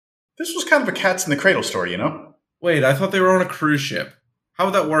This was kind of a Cats in the Cradle story, you know? Wait, I thought they were on a cruise ship. How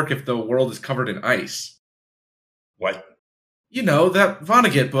would that work if the world is covered in ice? What? You know, that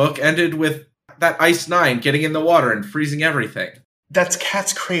Vonnegut book ended with that Ice Nine getting in the water and freezing everything. That's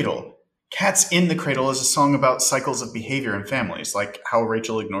Cat's Cradle. Cats in the Cradle is a song about cycles of behavior in families, like how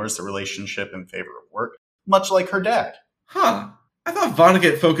Rachel ignores the relationship in favor of work, much like her dad. Huh. I thought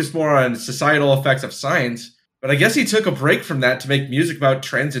Vonnegut focused more on societal effects of science, but I guess he took a break from that to make music about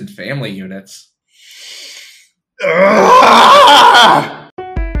trends in family units.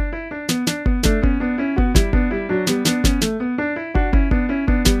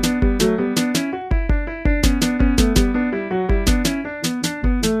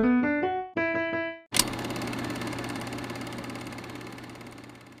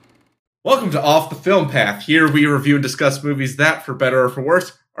 Welcome to Off the Film Path. Here we review and discuss movies that, for better or for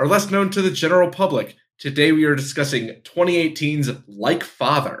worse, are less known to the general public. Today we are discussing 2018's Like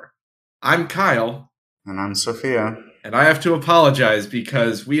Father. I'm Kyle. And I'm Sophia. And I have to apologize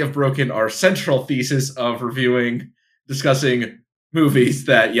because we have broken our central thesis of discussing movies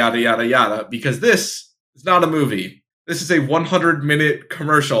that yada yada yada, because this is not a movie. This is a 100-minute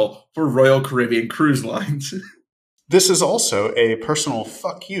commercial for Royal Caribbean Cruise Lines. This is also a personal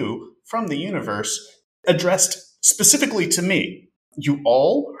fuck you from the universe addressed specifically to me. You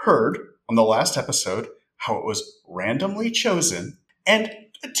all heard on the last episode how it was randomly chosen, and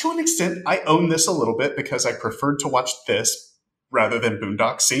to an extent, I own this a little bit because I preferred to watch this rather than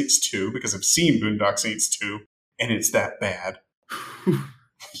Boondock Saints 2 because I've seen Boondock Saints 2, and it's that bad.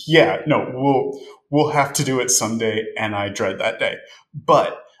 Yeah, no, we'll have to do it someday, and I dread that day.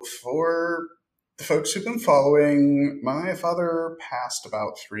 But for the folks who've been following, my father passed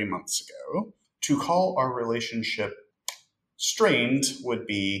about 3 months ago. To call our relationship strained would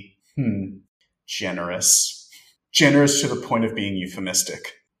be, generous. Generous to the point of being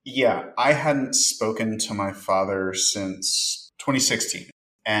euphemistic. Yeah, I hadn't spoken to my father since 2016,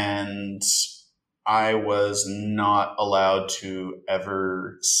 and I was not allowed to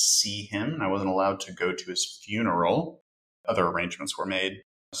ever see him. I wasn't allowed to go to his funeral. Other arrangements were made,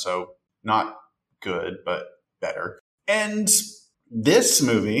 so not good, but better. And this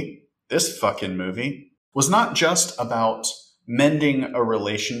fucking movie, was not just about mending a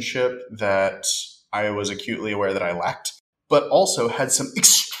relationship that I was acutely aware that I lacked, but also had some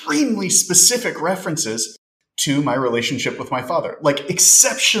extremely specific references to my relationship with my father. Like,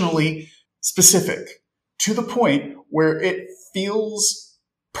 exceptionally specific, to the point where it feels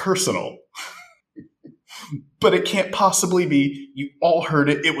personal. But it can't possibly be. You all heard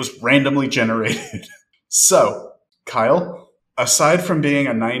it. It was randomly generated. So, Kyle, aside from being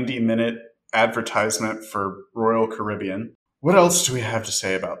a 90-minute advertisement for Royal Caribbean, what else do we have to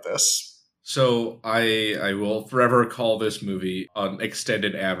say about this? So I will forever call this movie an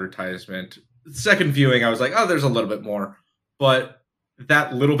extended advertisement. Second viewing, I was like, oh, there's a little bit more. But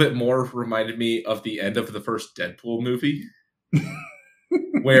that little bit more reminded me of the end of the first Deadpool movie,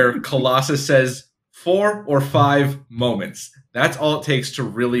 where Colossus says 4 or 5 moments. That's all it takes to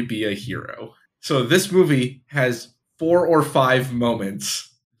really be a hero. So this movie has 4 or 5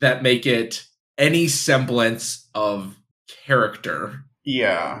 moments that make it any semblance of character.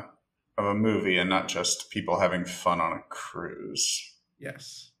 Yeah. Of a movie and not just people having fun on a cruise.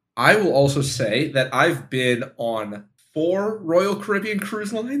 Yes. I will also say that I've been on 4 Royal Caribbean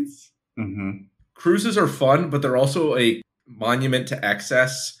cruise lines. Mm-hmm. Cruises are fun, but they're also a monument to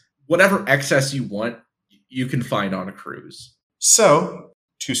excess. Whatever excess you want, you can find on a cruise. So,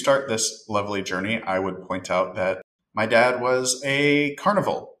 to start this lovely journey, I would point out that my dad was a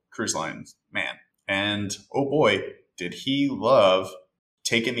Carnival cruise line man. And oh boy, did he love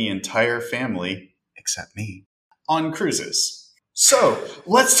taking the entire family, except me, on cruises. So,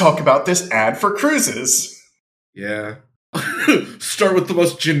 let's talk about this ad for cruises. Yeah. Start with the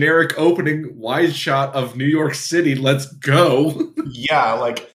most generic opening wide shot of New York City. Let's go. Yeah,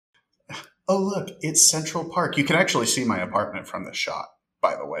 like, oh look, it's Central Park. You can actually see my apartment from this shot,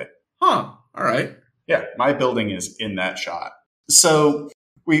 by the way. Huh, all right. Yeah, my building is in that shot. So,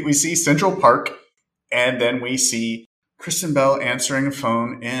 we see Central Park, and then we see Kristen Bell answering a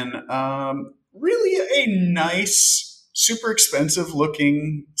phone in really a nice, super expensive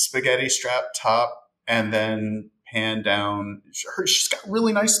looking spaghetti strap top, and then pan down. She's got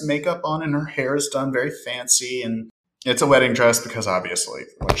really nice makeup on, and her hair is done very fancy, and it's a wedding dress because obviously,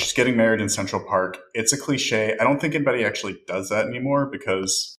 like, she's getting married in Central Park. It's a cliche. I don't think anybody actually does that anymore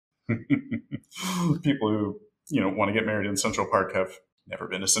because people who want to get married in Central Park have never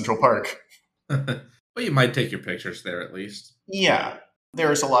been to Central Park. Well, you might take your pictures there at least. Yeah.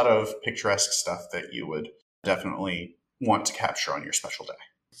 There's a lot of picturesque stuff that you would definitely want to capture on your special day.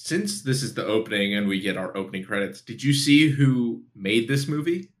 Since this is the opening and we get our opening credits, did you see who made this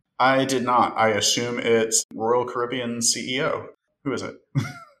movie? I did not. I assume it's Royal Caribbean CEO. Who is it?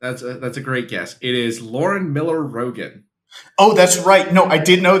 That's a great guess. It is Lauren Miller Rogen. Oh, that's right. No, I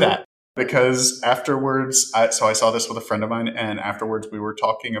did know that because afterwards, so I saw this with a friend of mine, and afterwards we were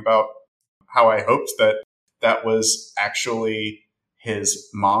talking about how I hoped that that was actually his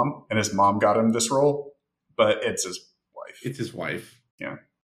mom, and his mom got him this role, but it's his wife. It's his wife. Yeah.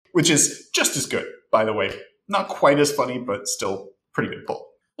 Which is just as good, by the way. Not quite as funny, but still pretty good pull.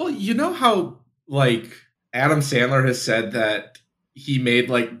 Well, you know how, like, Adam Sandler has said that he made,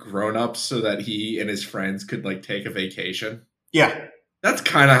 like, Grown-Ups so that he and his friends could, like, take a vacation? Yeah. That's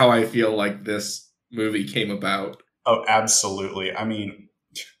kind of how I feel like this movie came about. Oh, absolutely. I mean,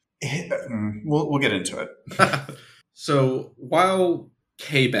 we'll get into it. So while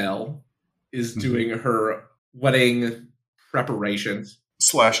K-Bell is doing her wedding preparations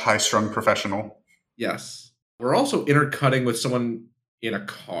 / high-strung professional. Yes. We're also intercutting with someone in a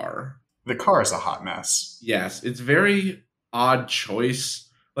car. The car is a hot mess. Yes, it's very odd choice.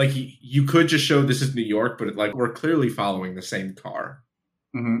 Like, you could just show this is New York, but like we're clearly following the same car.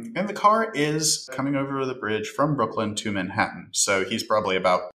 Mm-hmm. And the car is coming over the bridge from Brooklyn to Manhattan. So he's probably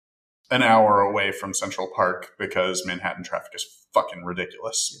about an hour away from Central Park because Manhattan traffic is fucking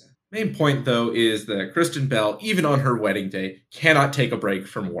ridiculous. Yeah. Main point, though, is that Kristen Bell, even on her wedding day, cannot take a break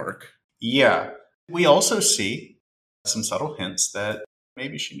from work. Yeah. We also see some subtle hints that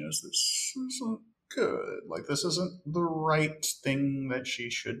maybe she knows this isn't good. Like, this isn't the right thing that she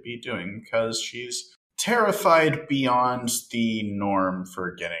should be doing because she's terrified beyond the norm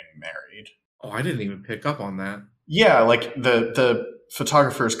for getting married. Oh, I didn't even pick up on that. Yeah, like the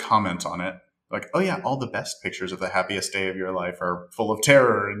photographer's comment on it. Like, oh yeah, all the best pictures of the happiest day of your life are full of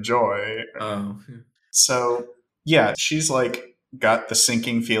terror and joy. Oh. So, yeah, she's like got the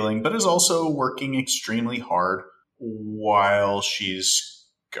sinking feeling, but is also working extremely hard while she's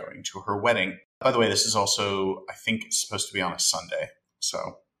going to her wedding. By the way, this is also, I think it's supposed to be on a Sunday.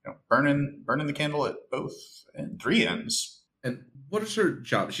 So, burning the candle at both and three ends. And what is her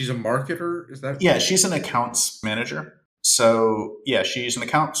job? She's a marketer? Is that? Yeah, she's an accounts manager. So, yeah, she's an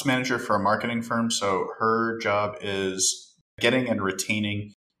accounts manager for a marketing firm. So her job is getting and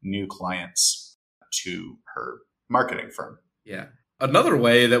retaining new clients to her marketing firm. Yeah. Another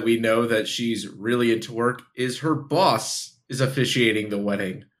way that we know that she's really into work is her boss is officiating the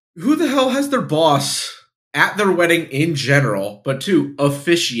wedding. Who the hell has their boss at their wedding in general, but to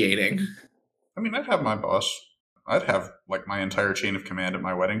officiating? I mean, I'd have my boss. I'd have like my entire chain of command at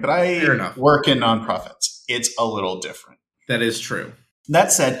my wedding, but I Fair work in nonprofits. It's a little different. That is true.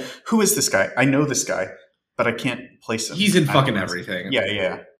 That said, who is this guy? I know this guy, but I can't place him. He's in fucking everything.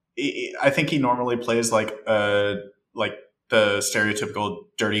 Yeah. I think he normally plays like the stereotypical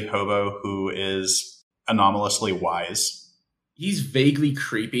dirty hobo who is anomalously wise. He's vaguely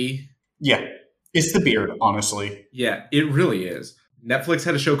creepy. Yeah. It's the beard, honestly. Yeah, it really is. Netflix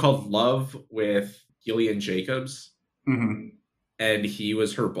had a show called Love with Gillian Jacobs. Mm-hmm. And he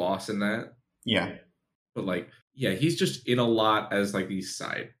was her boss in that. Yeah. But like, yeah, he's just in a lot as like these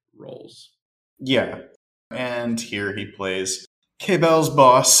side roles. Yeah. And here he plays K-Bell's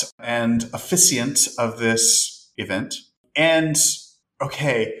boss and officiant of this event. And,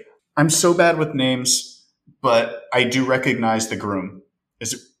 okay, I'm so bad with names, but I do recognize the groom.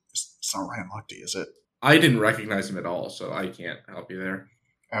 It's not Ryan Lochte, is it? I didn't recognize him at all, so I can't help you there.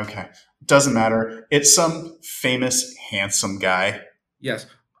 Okay. Doesn't matter. It's some famous, handsome guy. Yes.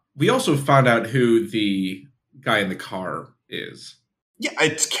 We also found out who the guy in the car is. Yeah,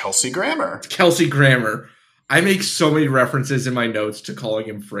 it's Kelsey Grammer. It's Kelsey Grammer. I make so many references in my notes to calling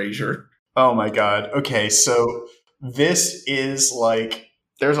him Frasier. Oh my god. Okay, so this is like,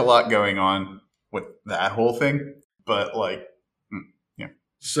 there's a lot going on with that whole thing, but like, yeah.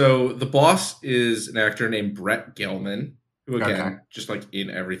 So the boss is an actor named Brett Gelman, who again, just like in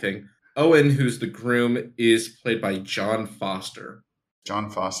everything. Owen, who's the groom, is played by John Foster. John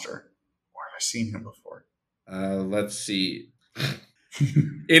Foster. Where have I seen him before? Let's see.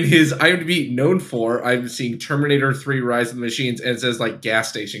 In his IMDb, known for, I'm seeing Terminator 3 Rise of the Machines, and it says like gas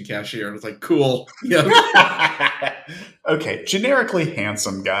station cashier. And it's like, cool. Yeah. Okay, generically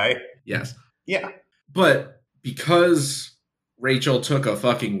handsome guy. Yes. Yeah. But because Rachel took a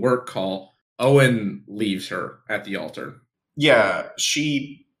fucking work call, Owen leaves her at the altar. Yeah,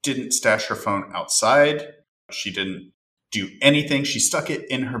 she didn't stash her phone outside. She didn't do anything. She stuck it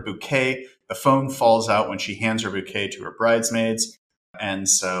in her bouquet. The phone falls out when she hands her bouquet to her bridesmaids. And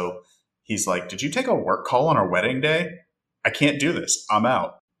so he's like, did you take a work call on our wedding day? I can't do this. I'm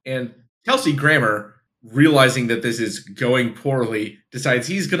out. And Kelsey Grammer realizing that this is going poorly, decides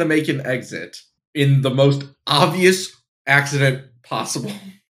he's going to make an exit in the most obvious accident possible.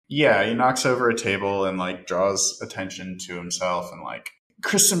 Yeah, he knocks over a table and like draws attention to himself, and like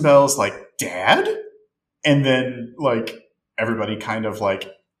Kristen Bell's like, "Dad?" And then like everybody kind of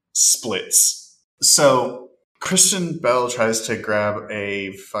like splits. So Kristen Bell tries to grab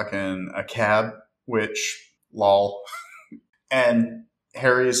a cab, which lol. And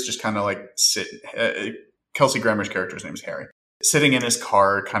Harry is just kind of like Kelsey Grammer's character's name is Harry, sitting in his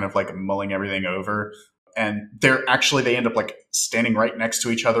car, kind of like mulling everything over. And they end up like standing right next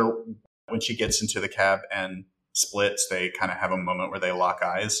to each other when she gets into the cab and splits. They kind of have a moment where they lock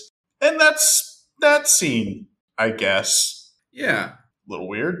eyes. And that's that scene, I guess. Yeah. A little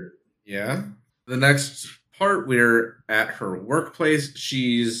weird. Yeah. The next part, we're at her workplace.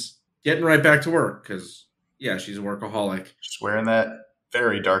 She's getting right back to work because, yeah, she's a workaholic. She's wearing that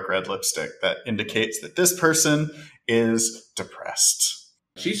very dark red lipstick that indicates that this person is depressed.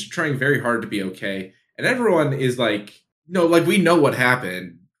 She's trying very hard to be okay. And everyone is like, no, like, we know what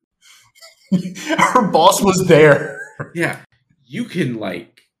happened. Her boss was there. Yeah. You can,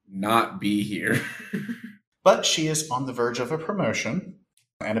 like, not be here. But she is on the verge of a promotion,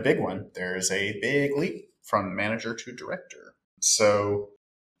 and a big one. There is a big leap from manager to director. So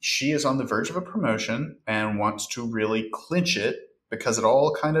she is on the verge of a promotion and wants to really clinch it because it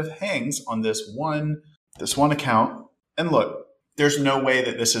all kind of hangs on this one account. And look, there's no way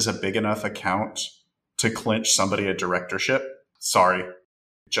that this is a big enough account to clinch somebody a directorship. Sorry, it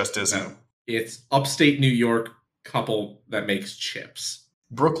just isn't. No. It's upstate New York couple that makes chips.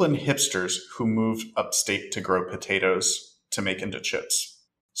 Brooklyn hipsters who moved upstate to grow potatoes to make into chips,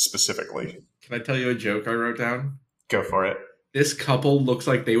 specifically. Can I tell you a joke I wrote down? Go for it. This couple looks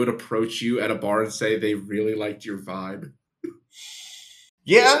like they would approach you at a bar and say they really liked your vibe.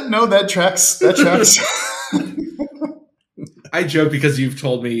 Yeah, no, that tracks. That tracks. I joke because you've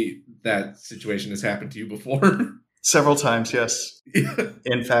told me that situation has happened to you before. Several times, yes.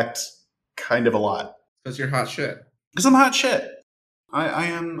 In fact, kind of a lot. Because you're hot shit. Because I'm hot shit. I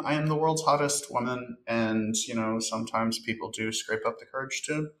am the world's hottest woman, and sometimes people do scrape up the courage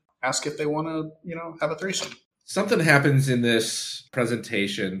to ask if they want to have a threesome. Something happens in this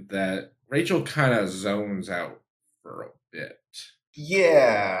presentation that Rachel kind of zones out for a bit.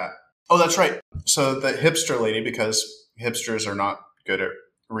 Yeah. Oh, that's right. So the hipster lady, because hipsters are not good at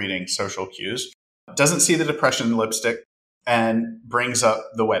reading social cues, doesn't see the depression lipstick and brings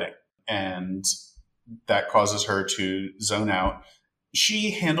up the wedding. And that causes her to zone out.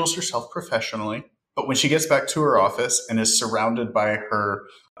 She handles herself professionally, but when she gets back to her office and is surrounded by her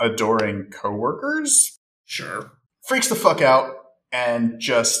adoring coworkers, sure, freaks the fuck out and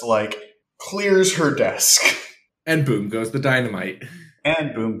just like clears her desk. And boom goes the dynamite.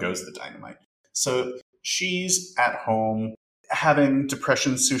 And boom goes the dynamite. So she's at home having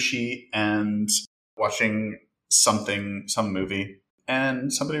depression sushi and watching some movie,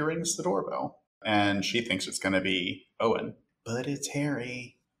 and somebody rings the doorbell. And she thinks it's going to be Owen. But it's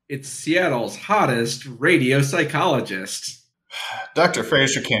Harry. It's Seattle's hottest radio psychologist. Dr.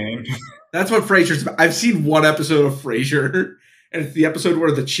 Frasier Kane. That's what Frasier's about. I've seen one episode of Frasier, and it's the episode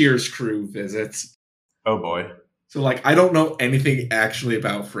where the Cheers crew visits. Oh boy. So, like, I don't know anything actually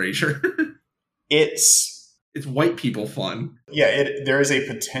about Frasier. It's white people fun. Yeah, there is a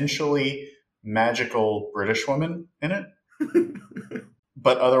potentially magical British woman in it.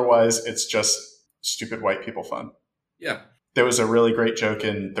 But otherwise, it's just stupid white people fun. Yeah. There was a really great joke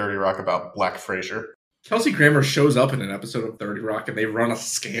in 30 Rock about Black Frasier. Kelsey Grammer shows up in an episode of 30 Rock and they run a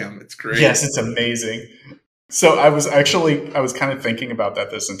scam. It's great. Yes, it's amazing. So I was kind of thinking about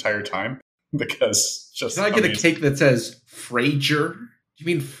that this entire time because just. Can I get a cake that says Frasier? Do you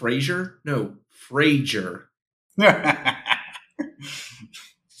mean Frasier? No, Frasier.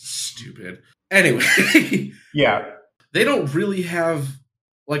 Stupid. Anyway. Yeah. They don't really have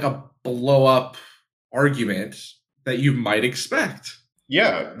like a blow up argument that you might expect.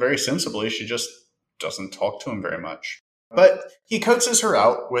 Yeah, very sensibly. She just doesn't talk to him very much. But he coaxes her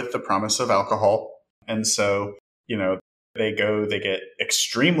out with the promise of alcohol. And so, they get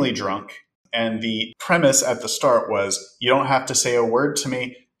extremely drunk. And the premise at the start was, you don't have to say a word to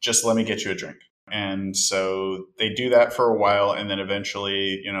me, just let me get you a drink. And so they do that for a while. And then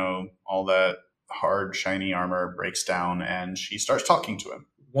eventually, all that hard, shiny armor breaks down and she starts talking to him.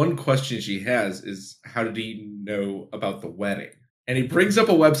 One question she has is, how did he know about the wedding? And he brings up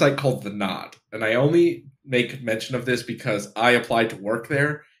a website called The Knot. And I only make mention of this because I applied to work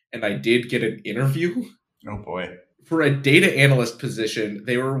there and I did get an interview. Oh boy. For a data analyst position,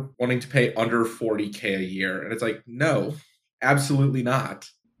 they were wanting to pay under $40K a year. And it's like, no, absolutely not.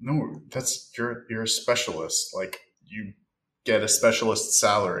 No, that's you're a specialist. Like you get a specialist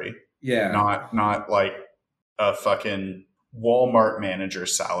salary, Yeah. not like a fucking Walmart manager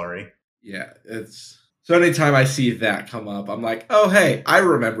salary. Yeah. It's so anytime I see that come up, I'm like, oh hey, I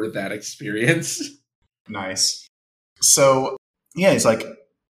remember that experience. Nice. So yeah, he's like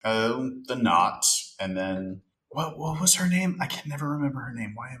the knot, and then what was her name? I can never remember her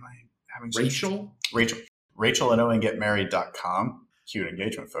name. Why am I having such Rachel? Rachel? Rachel and OwenGetMarried.com. Cute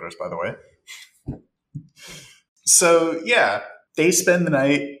engagement photos, by the way. So yeah, they spend the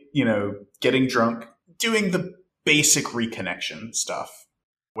night, getting drunk, doing the basic reconnection stuff.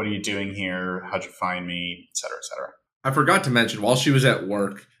 What are you doing here? How'd you find me? Et cetera, et cetera. I forgot to mention, while she was at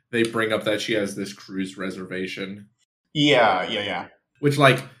work, they bring up that she has this cruise reservation. Yeah. Which,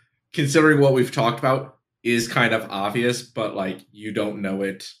 like, considering what we've talked about, is kind of obvious, but, like, you don't know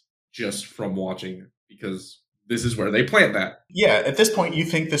it just from watching because this is where they plant that. Yeah, at this point, you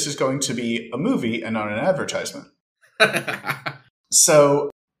think this is going to be a movie and not an advertisement.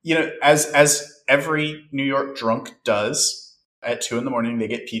 So, as every New York drunk does, at 2 a.m, they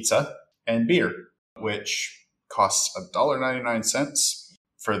get pizza and beer, which costs $1.99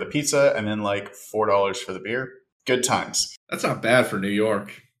 for the pizza and then like $4 for the beer. Good times. That's not bad for New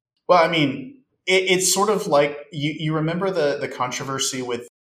York. Well, I mean, it's sort of like you remember the controversy with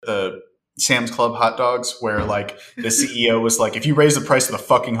the Sam's Club hot dogs, where like the CEO was like, "If you raise the price of the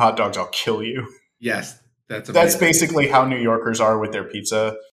fucking hot dogs, I'll kill you." Yes, that's basically how New Yorkers are with their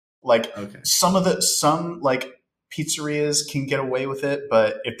pizza. Like some like pizzerias can get away with it,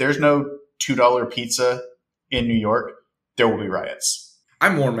 but if there's no $2 pizza in New York, there will be riots.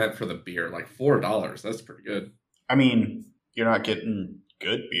 I'm more meant for the beer, like $4. That's pretty good. I mean, you're not getting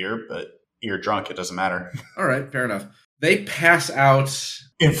good beer, but you're drunk. It doesn't matter. All right, fair enough. They pass out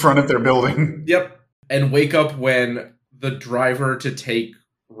in front of their building. Yep. And wake up when the driver to take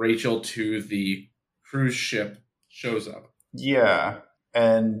Rachel to the cruise ship shows up. Yeah.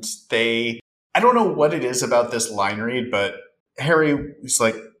 And I don't know what it is about this line read, but Harry is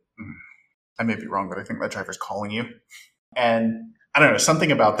like, I may be wrong, but I think that driver's calling you. And I don't know,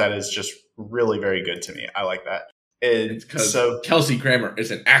 something about that is just really very good to me. I like that. It's because Kelsey Grammer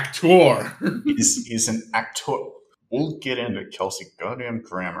is an actor. he's an actor. We'll get into Kelsey goddamn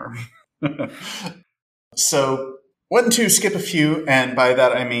Grammer. So 1, 2, skip a few, and by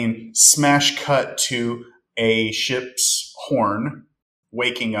that I mean smash cut to a ship's horn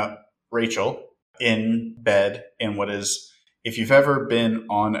waking up Rachel in bed in what is, if you've ever been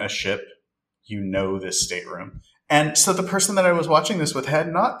on a ship, you know this stateroom. And so the person that I was watching this with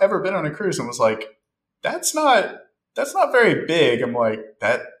had not ever been on a cruise and was like, that's not very big. I'm like,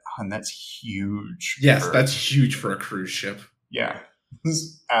 that's huge. Yes, that's huge for a cruise ship. Yeah. This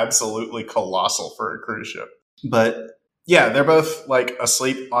is absolutely colossal for a cruise ship. But yeah, they're both like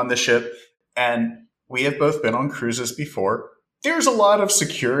asleep on the ship, and we have both been on cruises before. There's a lot of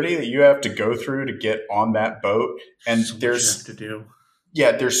security that you have to go through to get on that boat, and so there's much you have to do.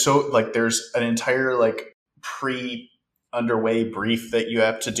 Yeah, there's an entire like pre-underway brief that you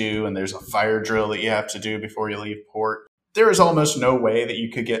have to do, and there's a fire drill that you have to do before you leave port. There is almost no way that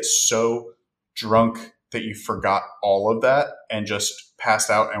you could get so drunk that you forgot all of that and just passed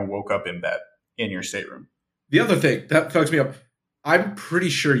out and woke up in bed in your stateroom. The other thing that fucks me up, I'm pretty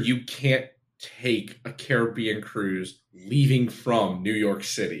sure you can't take a Caribbean cruise leaving from New York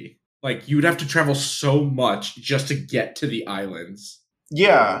City. Like, you would have to travel so much just to get to the islands.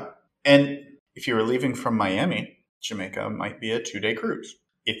 Yeah, and if you were leaving from Miami, Jamaica might be a 2-day cruise.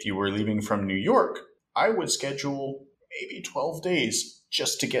 If you were leaving from New York, I would schedule maybe 12 days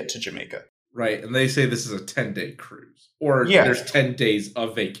just to get to Jamaica. Right, and they say this is a 10-day cruise. Or there's 10 days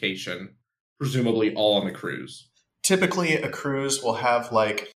of vacation, presumably all on the cruise. Typically, a cruise will have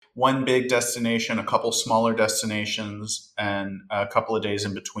like one big destination, a couple smaller destinations, and a couple of days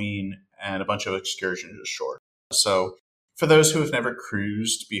in between, and a bunch of excursions ashore. So for those who have never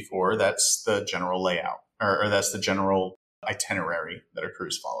cruised before, that's the general layout, or that's the general itinerary that a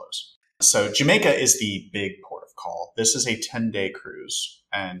cruise follows. So Jamaica is the big port of call. This is a 10-day cruise,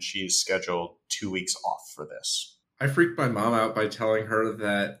 and she's scheduled 2 weeks off for this. I freaked my mom out by telling her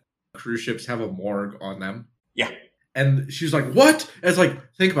that cruise ships have a morgue on them. Yeah. And she was like, what? And it's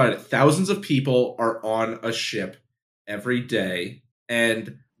like, think about it. Thousands of people are on a ship every day,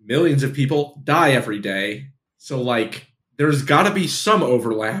 and millions of people die every day. So, like, there's got to be some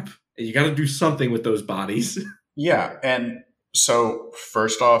overlap, and you got to do something with those bodies. Yeah, and so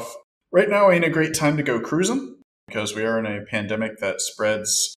first off, right now ain't a great time to go cruising because we are in a pandemic that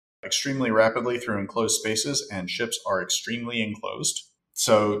spreads extremely rapidly through enclosed spaces, and ships are extremely enclosed.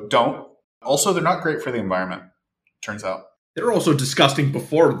 So don't. Also, they're not great for the environment, turns out. They were also disgusting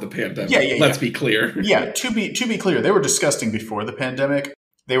before the pandemic. Let's be clear. Yeah, to be clear, they were disgusting before the pandemic.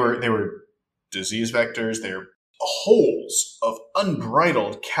 They were disease vectors. They're holes of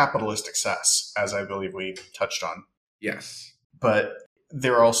unbridled capitalist excess, as I believe we touched on. Yes. But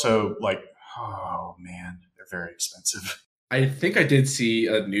they're also like, oh man, they're very expensive. I think I did see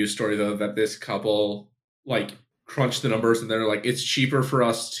a news story though that this couple like crunched the numbers and they're like, it's cheaper for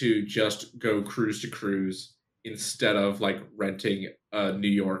us to just go cruise to cruise instead of like renting a New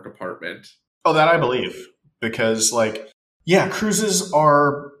York apartment. Oh, that I believe. Because like, yeah, cruises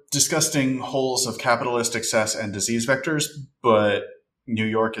are disgusting holes of capitalist excess and disease vectors, but New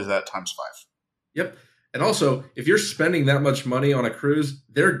York is at times 5. Yep. And also, if you're spending that much money on a cruise,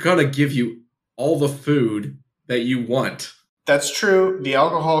 they're gonna give you all the food that you want. That's true. The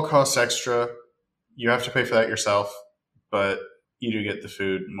alcohol costs extra. You have to pay for that yourself, but you do get the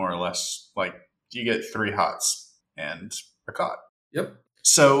food more or less. Like, you get 3 hots and a cod. Yep.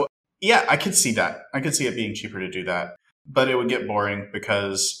 So, yeah, I could see that. I could see it being cheaper to do that. But it would get boring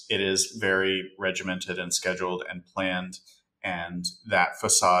because it is very regimented and scheduled and planned, and that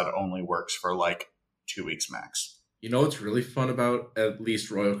facade only works for like 2 weeks max. You know what's really fun about at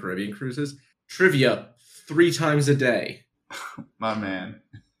least Royal Caribbean cruises? Trivia 3 times a day. My man.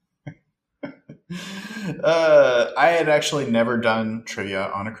 I had actually never done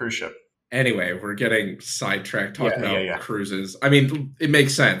trivia on a cruise ship. Anyway, we're getting sidetracked talking about cruises. I mean, it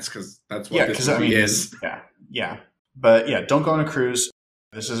makes sense because that's what this movie is. Yeah. But yeah, don't go on a cruise.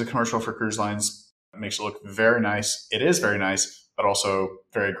 This is a commercial for cruise lines. It makes it look very nice. It is very nice, but also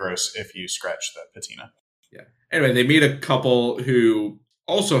very gross if you scratch the patina. Yeah. Anyway, they meet a couple who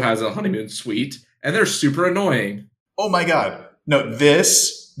also has a honeymoon suite, and they're super annoying. Oh my god. No,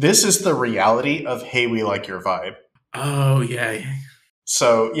 this is the reality of Hey, We Like Your Vibe. Oh, yeah.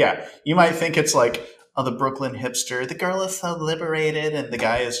 So, yeah, you might think it's like, oh, the Brooklyn hipster, the girl is so liberated, and the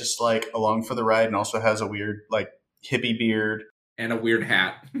guy is just like along for the ride and also has a weird like hippie beard. And a weird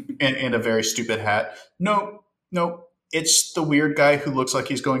hat. and a very stupid hat. No. It's the weird guy who looks like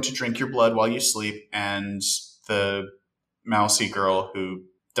he's going to drink your blood while you sleep, and the mousy girl who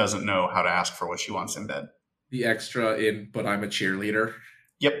doesn't know how to ask for what she wants in bed. The extra in But I'm a Cheerleader.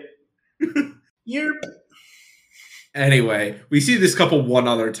 Yep. Yep. Anyway, we see this couple one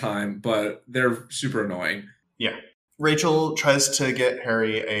other time, but they're super annoying. Yeah. Rachel tries to get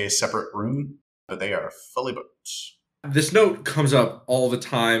Harry a separate room, but they are fully booked. This note comes up all the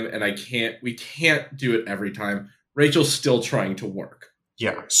time, and we can't do it every time. Rachel's still trying to work.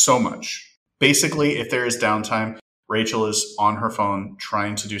 Yeah, so much. Basically, if there is downtime, Rachel is on her phone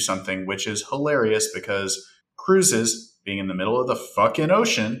trying to do something, which is hilarious because cruises, being in the middle of the fucking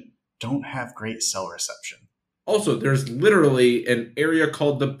ocean, don't have great cell reception. Also, there's literally an area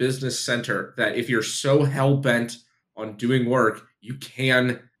called the business center that if you're so hell-bent on doing work, you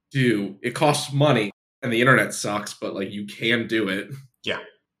can do. It costs money, and the internet sucks, but like you can do it. Yeah.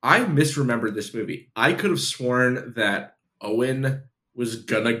 I misremembered this movie. I could have sworn that Owen was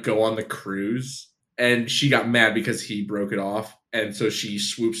gonna go on the cruise, and she got mad because he broke it off, and so she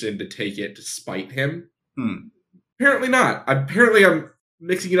swoops in to take it to spite him. Apparently not. Apparently I'm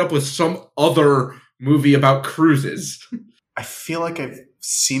mixing it up with some other movie about cruises. I feel like I've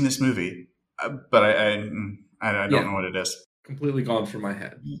seen this movie, but I don't know what it is. Completely gone from my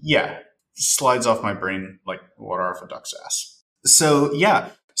head. Yeah. Slides off my brain like water off a duck's ass. So, yeah.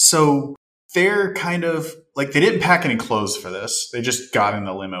 So they're kind of like, they didn't pack any clothes for this. They just got in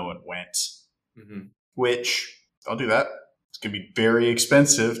the limo and went. Mm-hmm. Which, I'll do that. It's going to be very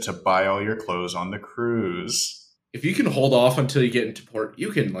expensive to buy all your clothes on the cruise. If you can hold off until you get into port,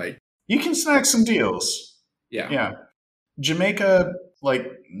 you can snag some deals. Yeah. Jamaica, like,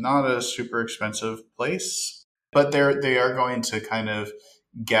 not a super expensive place, but they are going to kind of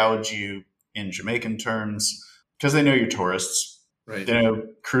gouge you in Jamaican terms because they know you're tourists. Right. They know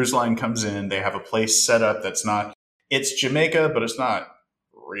cruise line comes in. They have a place set up it's Jamaica, but it's not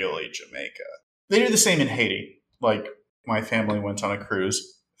really Jamaica. They do the same in Haiti. Like, my family went on a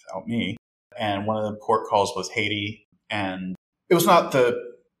cruise without me, and one of the port calls was Haiti, and it was not the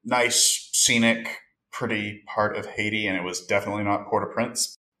nice, scenic, pretty part of Haiti, and it was definitely not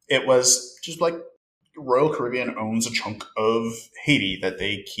Port-au-Prince. It was just like Royal Caribbean owns a chunk of Haiti that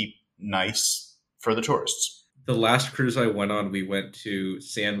they keep nice for the tourists. The last cruise I went on, we went to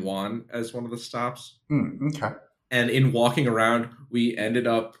San Juan as one of the stops. Okay. And in walking around, we ended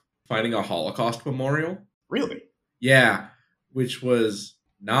up finding a Holocaust memorial. Really? Yeah, which was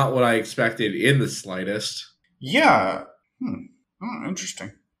not what I expected in the slightest. Yeah. Oh,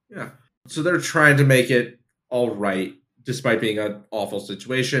 interesting. Yeah. So they're trying to make it all right, despite being an awful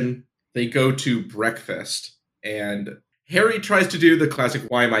situation. They go to breakfast, and Harry tries to do the classic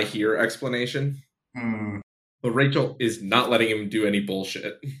 "Why am I here?" explanation, Hmm. but Rachel is not letting him do any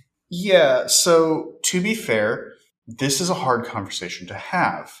bullshit. Yeah, so to be fair, this is a hard conversation to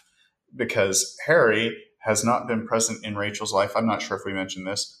have because Harry has not been present in Rachel's life. I'm not sure if we mentioned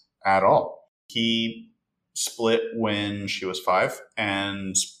this at all. He split when she was 5,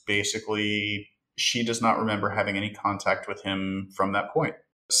 and basically, she does not remember having any contact with him from that point.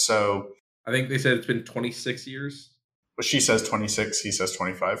 So I think they said it's been 26 years. she says 26, he says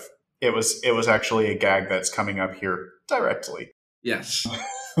 25. It was actually a gag that's coming up here directly. Yes.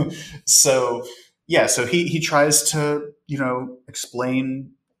 So yeah, so he tries to,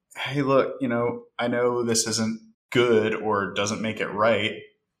 explain, hey, look, I know this isn't good or doesn't make it right,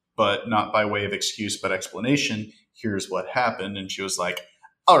 but not by way of excuse but explanation. Here's what happened. And she was like,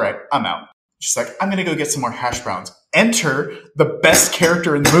 all right, I'm out. She's like, I'm gonna go get some more hash browns. Enter the best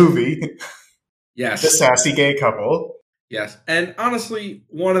character in the movie, Yes. the sassy gay couple. Yes. And honestly,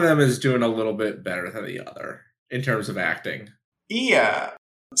 one of them is doing a little bit better than the other in terms of acting. Yeah.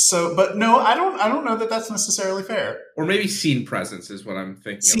 So, but no, I don't know that that's necessarily fair. Or maybe scene presence is what I'm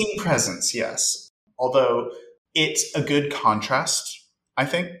thinking of. Scene presence, yes. Although it's a good contrast, I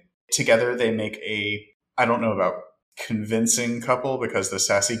think. Together they make I don't know about convincing couple, because the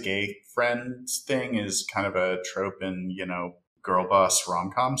sassy gay friend thing is kind of a trope in, girl boss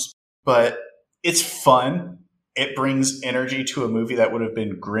rom-coms. But it's fun. It brings energy to a movie that would have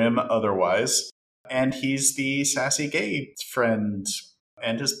been grim otherwise. And he's the sassy gay friend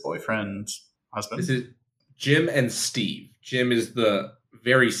and his boyfriend, husband. This is Jim and Steve. Jim is the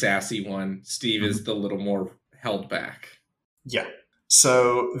very sassy one. Steve is the little more held back. Yeah.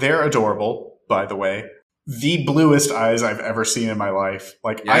 So they're adorable, by the way. The bluest eyes I've ever seen in my life.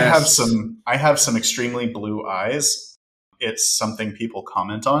 Like, Yes. I have some extremely blue eyes. It's something people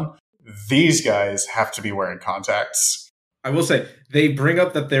comment on. These guys have to be wearing contacts. I will say, they bring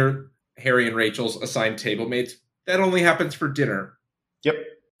up that they're Harry and Rachel's assigned table mates. That only happens for dinner. Yep.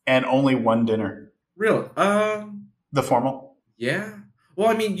 And only one dinner. Really? The formal. Yeah. Well,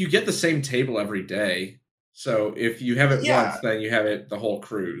 I mean, you get the same table every day. So if you have it once, then you have it the whole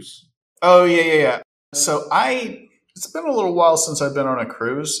cruise. Oh, yeah. So it's been a little while since I've been on a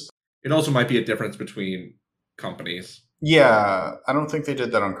cruise. It also might be a difference between companies. Yeah, I don't think they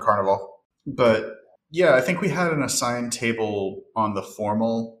did that on Carnival. But yeah, I think we had an assigned table on the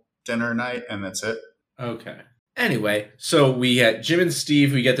formal dinner night, and that's it. Okay. Anyway, so we had Jim and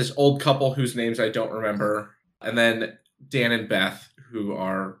Steve. We get this old couple whose names I don't remember. And then Dan and Beth, who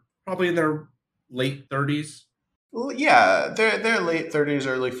are probably in their late 30s. Well, yeah, they're late 30s,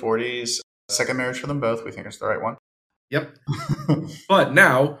 early 40s. Second marriage for them both. We think it's the right one. Yep. But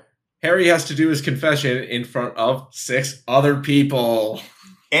now, Harry has to do his confession in front of 6 other people.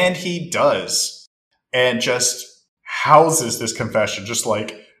 And he does. And just houses this confession. Just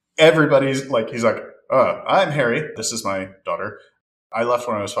like everybody's like, he's like, I'm Harry. This is my daughter. I left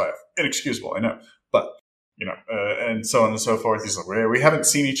when I was 5. Inexcusable, I know. But, and so on and so forth. He's like, we haven't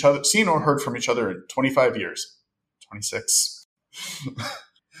seen or heard from each other in 25 years. 26.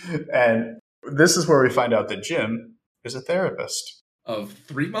 And this is where we find out that Jim is a therapist. Of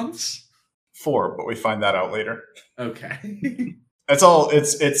 3 months? 4, but we find that out later. Okay.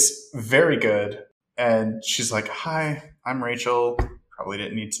 It's very good. And she's like, hi, I'm Rachel. Probably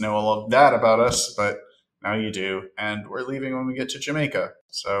didn't need to know all of that about us, but now you do. And we're leaving when we get to Jamaica.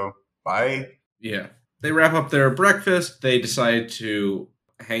 So, bye. Yeah. They wrap up their breakfast. They decide to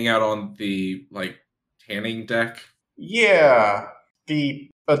hang out on the, tanning deck. Yeah. The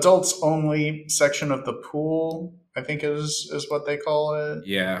adults only section of the pool, I think is what they call it.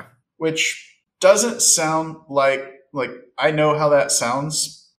 Yeah. Which doesn't sound like I know how that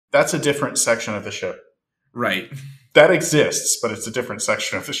sounds. That's a different section of the ship. Right. That exists, but it's a different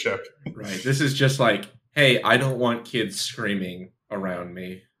section of the ship. Right. This is just like, hey, I don't want kids screaming around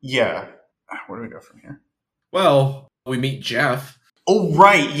me. Yeah. Where do we go from here? Well, we meet Jeff. Oh,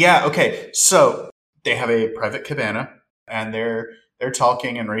 right. Yeah. Okay. So they have a private cabana, and they're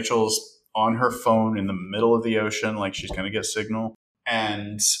talking, and Rachel's on her phone in the middle of the ocean, like she's going to get signal.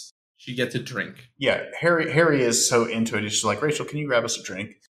 And she gets a drink. Yeah. Harry is so into it. He's just like, Rachel, can you grab us a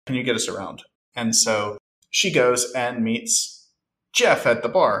drink? Can you get us around? And so she goes and meets Jeff at the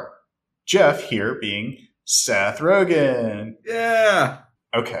bar. Jeff here being Seth Rogen. Yeah.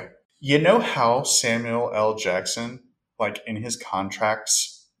 Okay. You know how Samuel L. Jackson, in his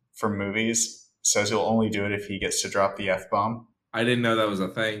contracts for movies, says he'll only do it if he gets to drop the F-bomb? I didn't know that was a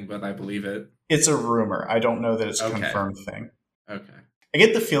thing, but I believe it. It's a rumor. I don't know that it's a confirmed thing. Okay. I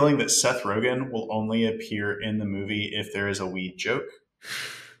get the feeling that Seth Rogen will only appear in the movie if there is a weed joke.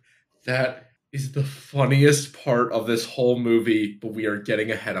 That is the funniest part of this whole movie, but we are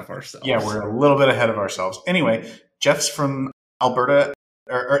getting ahead of Yeah, ourselves. we're a little bit ahead of ourselves. Anyway, Jeff's from Alberta,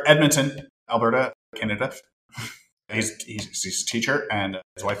 or Edmonton, Alberta, Canada. He's a teacher, and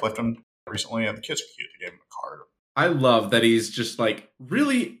his wife left him recently, and the kids are cute. They gave him a card. I love that he's just like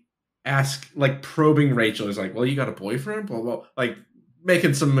really probing Rachel. He's like, well, you got a boyfriend? Blah, blah, like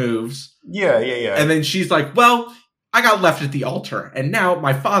making some moves. Yeah. And then she's like, well, I got left at the altar, and now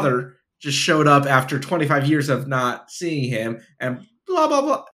my father just showed up after 25 years of not seeing him, and blah, blah,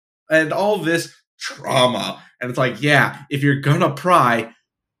 blah. And all this trauma. And it's like, yeah, if you're gonna pry,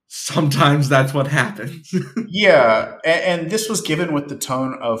 sometimes that's what happens. Yeah, and this was given with the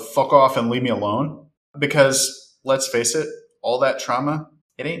tone of fuck off and leave me alone. Because, let's face it, all that trauma,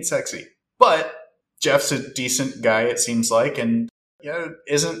 it ain't sexy. But Jeff's a decent guy, it seems like, and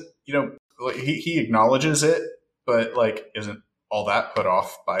isn't, he acknowledges it, but, isn't all that put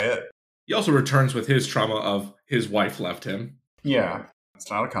off by it. He also returns with his trauma of his wife left him. Yeah, it's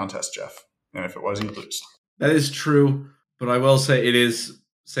not a contest, Jeff. And if it was, you'd lose. That is true, but I will say it is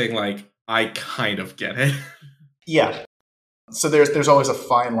saying, I kind of get it. Yeah. So there's always a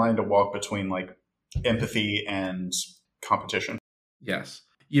fine line to walk between, empathy and competition. Yes.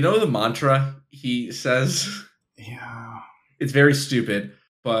 You know the mantra he says? Yeah. It's very stupid,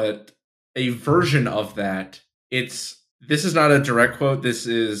 but a version of that, this is not a direct quote, this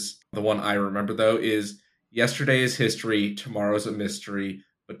is the one I remember though, is yesterday is history, tomorrow's a mystery,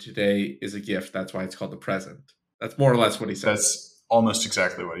 but today is a gift. That's why it's called the present. That's more or less what he says. That's almost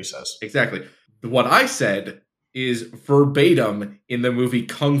exactly what he says. Exactly. What I said is verbatim in the movie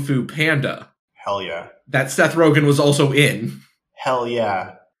Kung Fu Panda. Hell yeah. That Seth Rogen was also in. Hell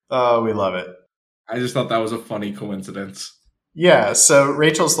yeah. Oh, we love it. I just thought that was a funny coincidence. Yeah, so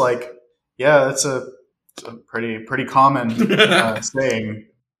Rachel's like, yeah, that's a pretty common saying.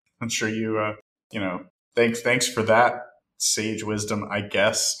 I'm sure you, thanks for that sage wisdom, I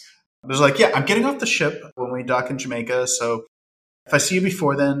guess. It was like, yeah, I'm getting off the ship when we dock in Jamaica, so if I see you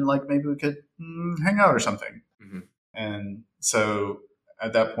before then, maybe we could hang out or something. Mm-hmm. And so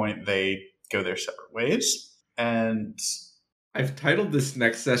at that point, they go their separate ways. And I've titled this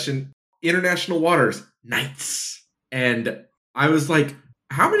next session International Waters Nights. And I was like,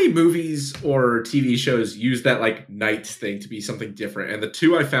 how many movies or TV shows use that nights thing to be something different? And the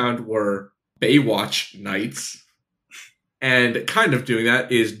two I found were Baywatch Nights, and kind of doing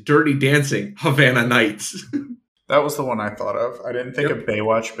that is Dirty Dancing Havana Nights. That was the one I thought of. I didn't think of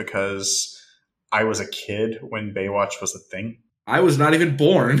Baywatch because I was a kid when Baywatch was a thing. I was not even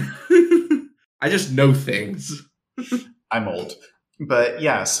born. I just know things. I'm old. But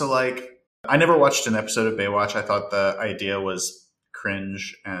yeah, so I never watched an episode of Baywatch. I thought the idea was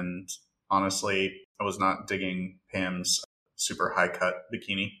cringe, and honestly, I was not digging Pam's super high cut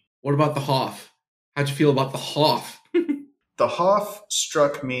bikini. What about the Hoff? How'd you feel about the Hoff? The Hoff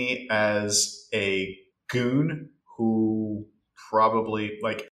struck me as a goon who probably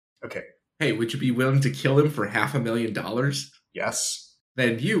okay. Hey, would you be willing to kill him for $500,000? Yes.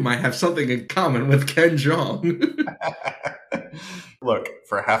 Then you might have something in common with Ken Jeong. Look,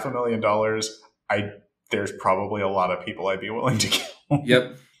 for $500,000, there's probably a lot of people I'd be willing to kill.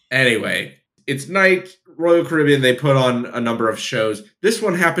 Yep. Anyway, it's night. Royal Caribbean, they put on a number of shows. This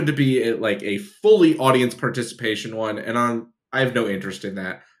one happened to be a fully audience participation one, and I have no interest in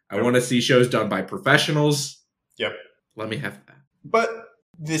that. I want to see shows done by professionals. Yep. Let me have that. But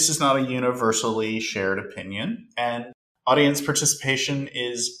this is not a universally shared opinion, and audience participation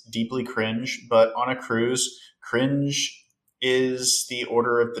is deeply cringe, but on a cruise, cringe is the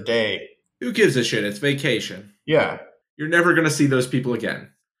order of the day. Who gives a shit? It's vacation. Yeah. You're never going to see those people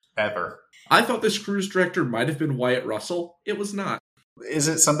again. Ever. I thought this cruise director might have been Wyatt Russell. It was not. Is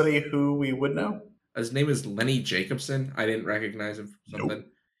it somebody who we would know? His name is Lenny Jacobson. I didn't recognize him from something. Nope.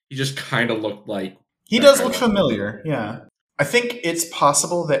 He just kind of looked like... He does look familiar, yeah. I think it's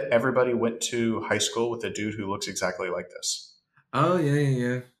possible that everybody went to high school with a dude who looks exactly like this. Oh,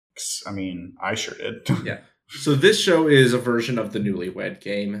 yeah. I mean, I sure did. Yeah. So this show is a version of the Newlywed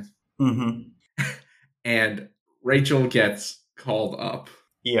Game. Mm-hmm. And Rachel gets called up.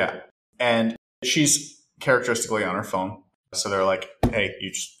 Yeah. And she's characteristically on her phone. So they're like, hey,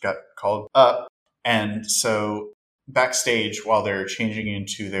 you just got called up. And so backstage, while they're changing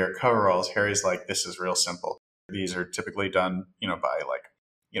into their coveralls, Harry's like, this is real simple. These are typically done, by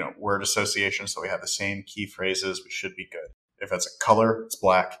word association. So we have the same key phrases. We should be good. If it's a color, it's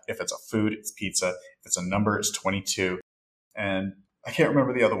black. If it's a food, it's pizza. If it's a number, it's 22. And I can't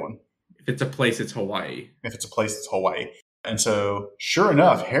remember the other one. If it's a place, it's Hawaii. If it's a place, it's Hawaii. And so, sure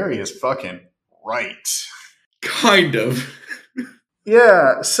enough, Harry is fucking right. Kind of.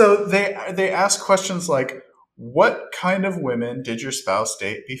 Yeah, so they ask questions like, "What kind of women did your spouse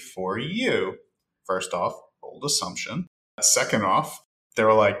date before you?" First off, bold assumption. Second off, they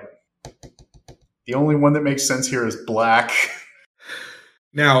were like, "The only one that makes sense here is black."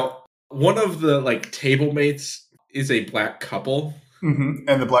 Now, one of the like table mates is a black couple. And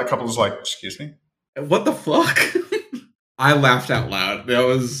the black couple was like, "Excuse me." What the fuck? I laughed out loud. That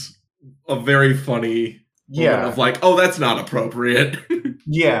was a very funny moment of Yeah, like, oh, that's not appropriate.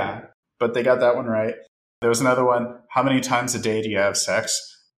 yeah, but they got that one right. There was another one. How many times a day do you have sex?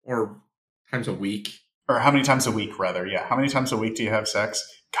 Or times a week. Or how many times a week, rather? Yeah, how many times a week do you have sex?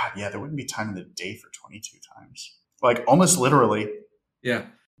 God, yeah, there wouldn't be time in the day for 22 times. Like almost literally. Yeah.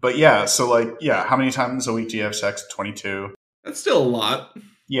 But yeah, so like, yeah, how many times a week do you have sex? 22. That's still a lot.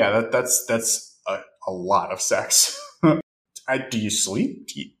 Yeah, that's a lot of sex. Do you sleep?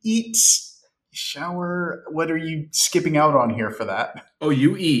 Do you eat? Shower? What are you skipping out on here for that? Oh,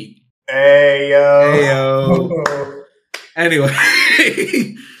 you eat. Ayo. Ayo. Anyway.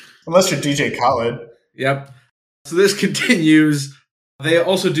 Unless you're DJ Khaled. Yep. So this continues. They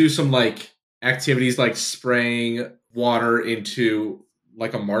also do some like activities like spraying water into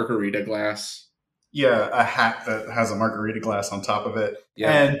like a margarita glass. Yeah, a hat that has a margarita glass on top of it.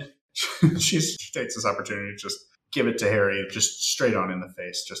 Yeah. And she takes this opportunity to just give it to Harry, just straight on in the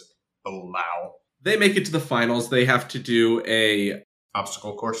face, just allow. They make it to the finals. They have to do a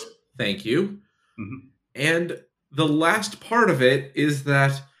obstacle course. Thank you. Mm-hmm. And the last part of it is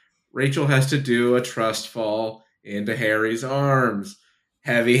that Rachel has to do a trust fall into Harry's arms.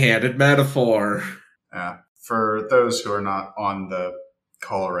 Heavy-handed metaphor. For those who are not on the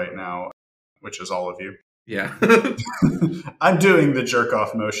call right now, which is all of you. Yeah. I'm doing the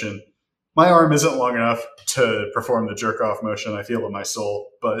jerk-off motion. My arm isn't long enough to perform the jerk-off motion I feel in my soul,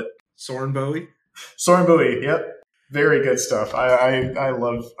 but... Soren Bowie? Soren Bowie, yep. Very good stuff. I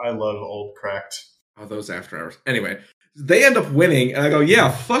love old cracked. Oh, those after hours. Anyway, they end up winning, and I go, yeah,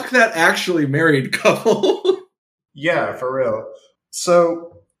 fuck that actually married couple. Yeah, for real.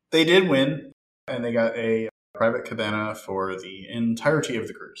 So they did win, and they got a private cabana for the entirety of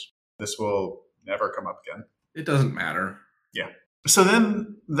the cruise. This will never come up again. It doesn't matter. Yeah. So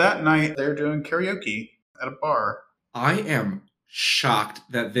then that night, they're doing karaoke at a bar. I am shocked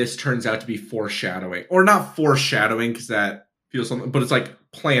that this turns out to be foreshadowing. Or not foreshadowing, because that feels something, but it's like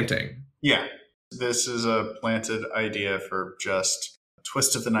planting. Yeah. This is a planted idea for just a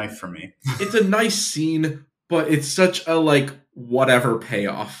twist of the knife for me. It's a nice scene, but it's such a, like, whatever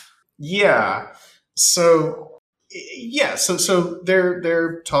payoff. Yeah. So, yeah. So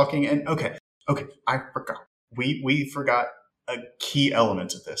they're talking, and okay. I forgot. We forgot a key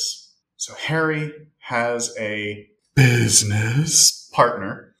element of this. So Harry has a business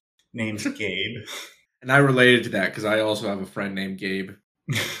partner named Gabe. And I related to that because I also have a friend named Gabe.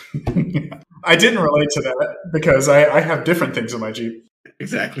 I didn't relate to that because I have different things in my Jeep.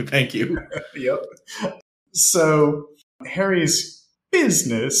 Exactly. Thank you. Yep. So Harry's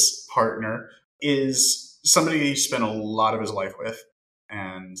business partner is somebody he spent a lot of his life with,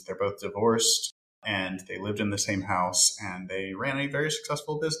 and they're both divorced, and they lived in the same house, and they ran a very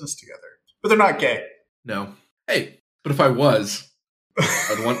successful business together. But they're not gay. No. Hey, but if I was,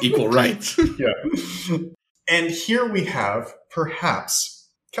 I'd want equal rights. Yeah. And here we have, perhaps,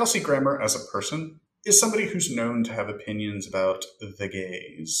 Kelsey Grammer as a person is somebody who's known to have opinions about the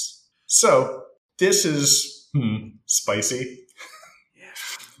gays. So, this is spicy.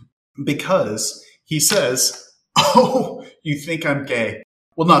 Yeah. Because he says, "Oh, you think I'm gay?"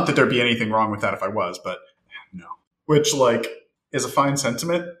 Well, not that there'd be anything wrong with that if I was, but no. Which, like, is a fine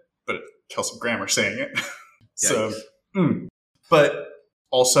sentiment, but Kelsey Grammer saying it. So, but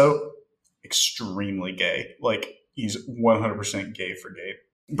also extremely gay. Like, he's 100% gay for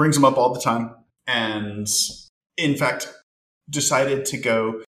Gabe. Brings him up all the time. And, in fact, decided to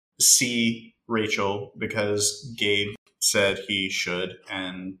go see Rachel because Gabe said he should,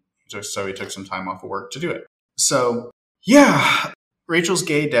 and so he took some time off of work to do it. So, yeah, Rachel's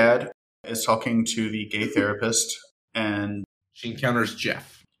gay dad is talking to the gay therapist, and she encounters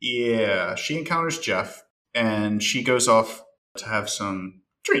Jeff. Yeah, she encounters Jeff, and she goes off to have some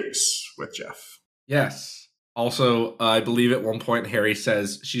drinks with Jeff. Yes. Also, I believe at one point Harry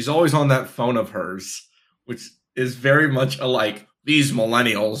says she's always on that phone of hers, which is very much a like, these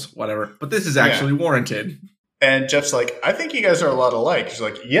millennials, whatever. But this is actually warranted. And Jeff's like, I think you guys are a lot alike. She's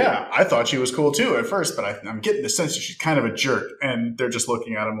like, yeah, I thought she was cool too at first, but I'm getting the sense that she's kind of a jerk. And they're just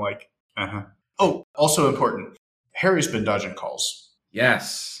looking at him like, uh-huh. Oh, also important. Harry's been dodging calls.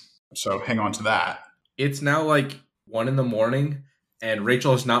 Yes. So hang on to that. It's now like 1 a.m, and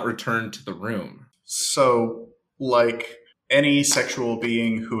Rachel has not returned to the room. So, like, any sexual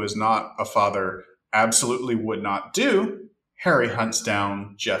being who is not a father absolutely would not do, Harry hunts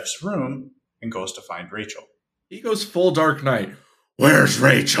down Jeff's room and goes to find Rachel. He goes full Dark Knight. Where's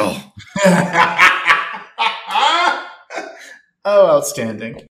Rachel? Oh,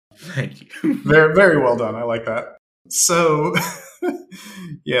 outstanding. Thank you. Very, very well done. I like that. So,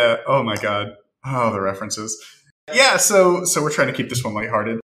 yeah. Oh my God. Oh, the references. Yeah. So we're trying to keep this one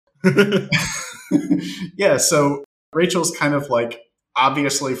lighthearted. Yeah. So Rachel's kind of like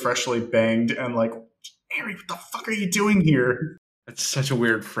obviously freshly banged and like, Harry, what the fuck are you doing here? That's such a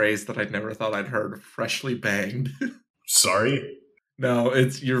weird phrase that I never thought I'd heard. Freshly banged. Sorry. No,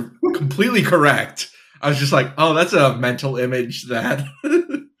 you're completely correct. I was just like, oh, that's a mental image that.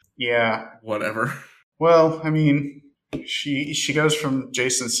 Yeah. Whatever. Well, I mean, she goes from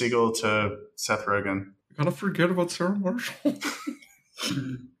Jason Segel to Seth Rogen. Gotta forget about Sarah Marshall.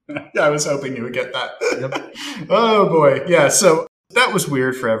 I was hoping you would get that. Yep. Oh boy. Yeah, so that was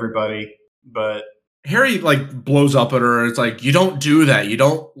weird for everybody, but Harry like blows up at her. It's like, you don't do that. You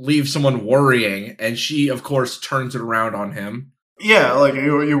don't leave someone worrying. And she, of course, turns it around on him. yeah, like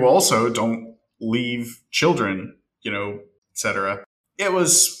you also don't leave children, etc.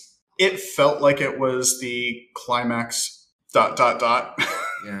 It felt like it was the climax ...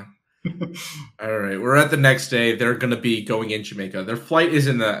 Yeah. All right. We're at the next day. They're going to be going in Jamaica. Their flight is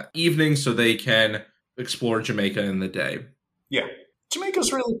in the evening so they can explore Jamaica in the day. Yeah.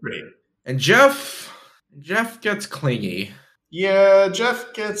 Jamaica's really pretty. And Jeff gets clingy. Yeah,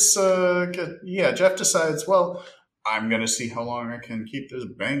 Jeff Jeff decides, well, I'm going to see how long I can keep this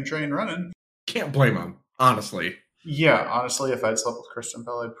bang train running. Can't blame him, honestly. Yeah, honestly, if I'd slept with Kristen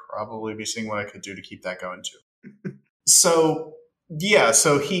Bell, I'd probably be seeing what I could do to keep that going too. So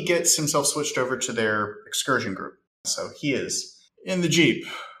he gets himself switched over to their excursion group. So he is in the Jeep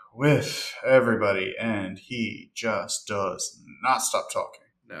with everybody, and he just does not stop talking.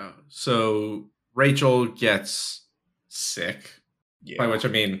 No. So Rachel gets sick, by which I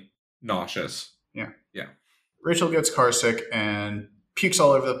mean nauseous. Yeah. Yeah. Rachel gets car sick and pukes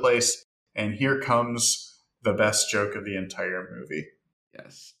all over the place, and here comes the best joke of the entire movie.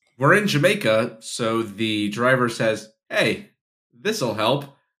 Yes. We're in Jamaica, so the driver says, hey, this'll help,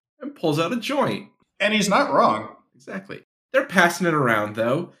 and pulls out a joint. And he's not wrong. Exactly. They're passing it around,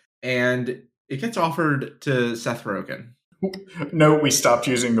 though, and it gets offered to Seth Rogen. No, we stopped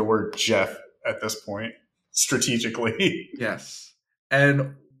using the word Jeff at this point, strategically. Yes.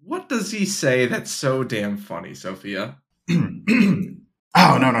 And what does he say that's so damn funny, Sophia? Oh,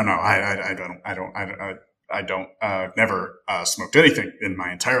 no. I don't never smoked anything in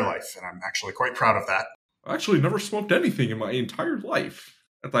my entire life, and I'm actually quite proud of that. I actually never smoked anything in my entire life.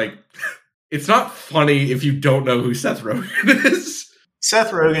 Like, it's not funny if you don't know who Seth Rogen is.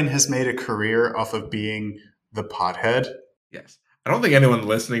 Seth Rogen has made a career off of being the pothead. Yes. I don't think anyone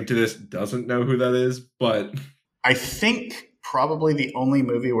listening to this doesn't know who that is, but I think probably the only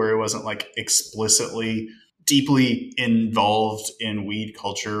movie where he wasn't like explicitly deeply involved in weed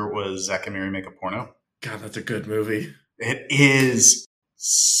culture was Zack and Miri Make a Porno. God, that's a good movie. It is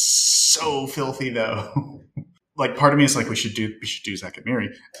so filthy though. Like part of me is like we should do Zack and Miri,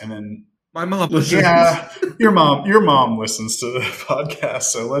 and then my mom listens. Yeah, your mom listens to the podcast,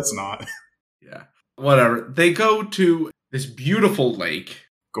 so let's not. Yeah, whatever. They go to this beautiful lake.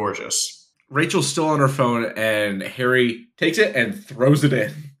 Gorgeous. Rachel's still on her phone, and Harry takes it and throws it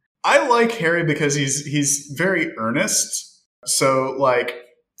in. I like Harry because he's very earnest. So like,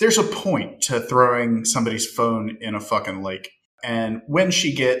 there's a point to throwing somebody's phone in a fucking lake. And when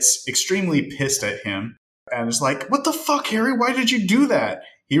she gets extremely pissed at him and is like, "What the fuck, Harry? Why did you do that?"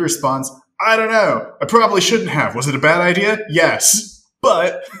 He responds, "I don't know. I probably shouldn't have. Was it a bad idea? Yes.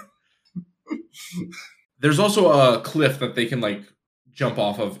 But..." There's also a cliff that they can like jump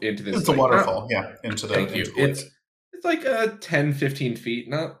off of into this. It's a waterfall, yeah. Into the Thank you. It's like 10, 15 feet,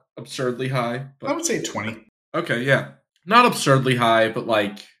 not absurdly high. But I would say 20. Okay, yeah. Not absurdly high, but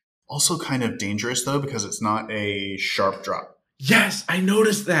like... Also kind of dangerous, though, because it's not a sharp drop. Yes, I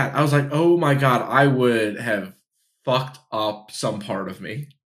noticed that. I was like, oh my god, I would have fucked up some part of me.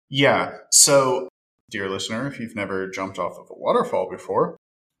 Yeah, so, dear listener, if you've never jumped off of a waterfall before,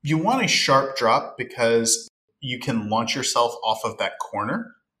 you want a sharp drop because you can launch yourself off of that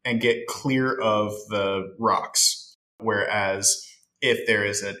corner and get clear of the rocks. Whereas if there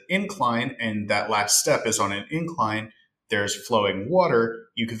is an incline and that last step is on an incline, there's flowing water,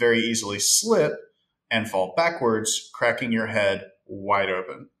 you could very easily slip and fall backwards, cracking your head wide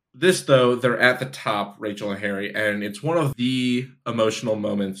open. This, though, they're at the top, Rachel and Harry, and it's one of the emotional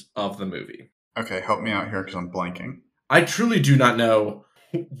moments of the movie. Okay, help me out here because I'm blanking. I truly do not know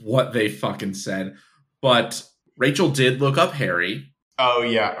what they fucking said, but Rachel did look up Harry. Oh,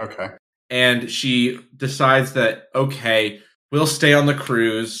 yeah, okay. And she decides that, okay, we'll stay on the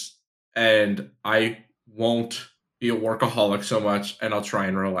cruise and I won't be a workaholic so much and I'll try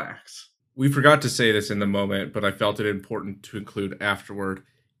and relax. We forgot to say this in the moment, but I felt it important to include afterward.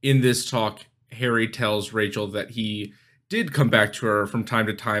 In this talk, Harry tells Rachel that he did come back to her from time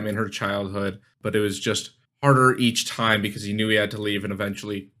to time in her childhood, but it was just harder each time because he knew he had to leave and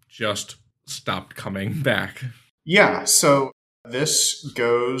eventually just stopped coming back. Yeah, so this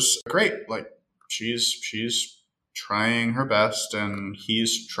goes great. Like, she's trying her best and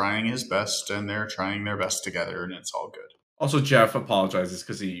he's trying his best and they're trying their best together and it's all good. Also, Jeff apologizes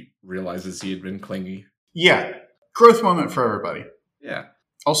because he realizes he had been clingy. Yeah, growth moment for everybody. Yeah.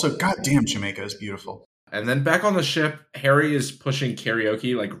 Also, goddamn, Jamaica is beautiful. And then back on the ship, Harry is pushing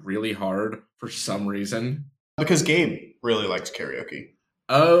karaoke like really hard for some reason. Because Gabe really likes karaoke.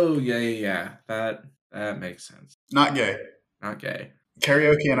 Oh, yeah. That makes sense. Not gay. Not gay.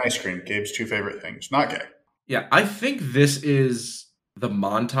 Karaoke and ice cream, Gabe's two favorite things. Not gay. Yeah, I think this is the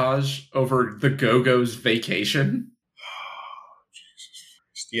montage over the Go-Go's vacation.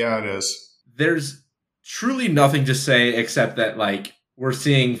 Yeah, it is. There's truly nothing to say except that, like, we're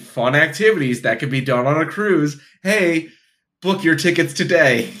seeing fun activities that could be done on a cruise. Hey, book your tickets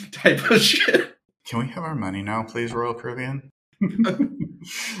today type of shit. Can we have our money now, please, Royal Caribbean?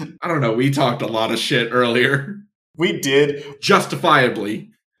 I don't know. We talked a lot of shit earlier. We did.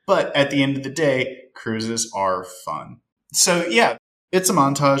 Justifiably. But at the end of the day, cruises are fun. So, yeah, it's a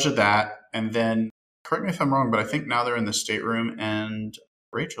montage of that. And then, correct me if I'm wrong, but I think now they're in the stateroom and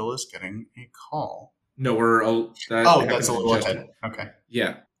Rachel is getting a call. No, that's a little ahead. Okay.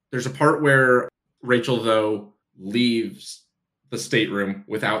 Yeah. There's a part where Rachel, though, leaves the stateroom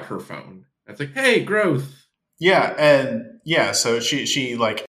without her phone. That's like, hey, growth. Yeah, and yeah, so she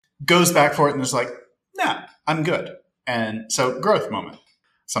like goes back for it and is like, nah, I'm good. And so growth moment.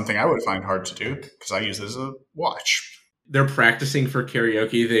 Something I would find hard to do because I use it as a watch. They're practicing for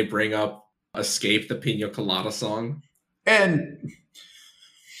karaoke. They bring up Escape, the Pina Colada song. And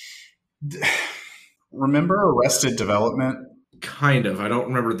remember Arrested Development? Kind of. I don't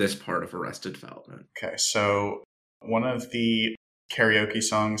remember this part of Arrested Development. Okay, so one of the karaoke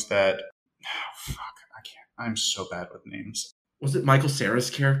songs that... Oh, fuck, I can't. I'm so bad with names. Was it Michael Cera's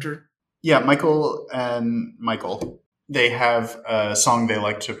character? Yeah, Michael and Michael. They have a song they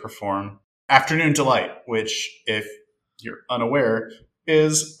like to perform, Afternoon Delight, which, if you're unaware,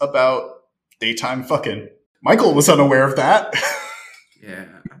 is about daytime fucking. Michael was unaware of that. Yeah.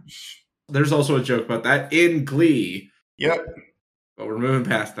 There's also a joke about that in Glee. Yep. But we're moving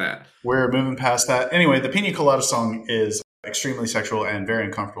past that. We're moving past that. Anyway, the Pina Colada song is extremely sexual and very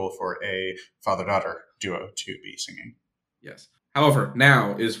uncomfortable for a father-daughter duo to be singing. Yes. However,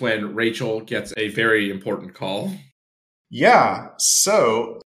 now is when Rachel gets a very important call. Yeah.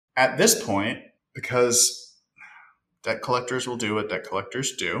 So, at this point, because debt collectors will do what debt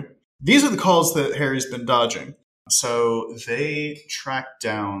collectors do, these are the calls that Harry's been dodging. So, they track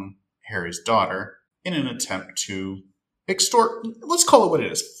down Harry's daughter in an attempt to extort, let's call it what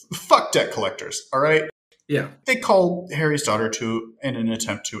it is. Fuck debt collectors, all right? Yeah. They call Harry's daughter in an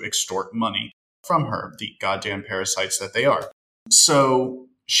attempt to extort money from her, the goddamn parasites that they are. So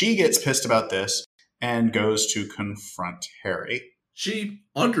she gets pissed about this and goes to confront Harry. She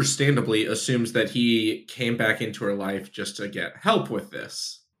understandably assumes that he came back into her life just to get help with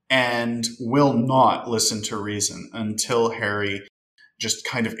this. And will not listen to reason until Harry just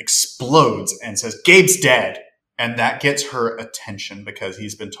kind of explodes and says, Gabe's dead. And that gets her attention because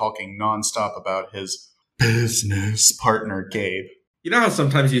he's been talking nonstop about his business partner, Gabe. You know how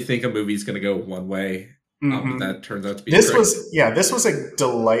sometimes you think a movie's going to go one way, Mm-hmm. but that turns out to be this correct. this was a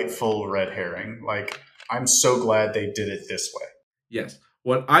delightful red herring. Like, I'm so glad they did it this way. Yes.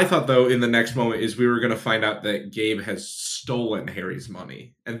 What I thought, though, in the next moment is we were going to find out that Gabe has stolen Harry's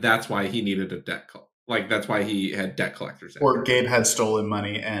money, and that's why he needed a debt that's why he had debt collectors. Or Gabe had stolen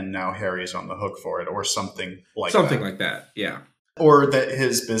money and now Harry's on the hook for it, or something like that. Something like that, yeah. Or that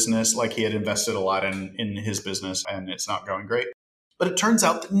his business, like he had invested a lot in his business and it's not going great. But it turns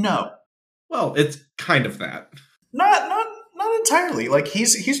out that no. Well, it's kind of that. Not entirely. Like,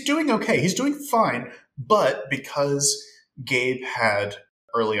 he's doing okay. He's doing fine. But because Gabe had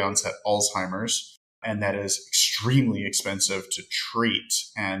early onset Alzheimer's, and that is extremely expensive to treat,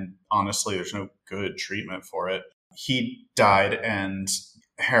 and honestly, there's no good treatment for it, he died, and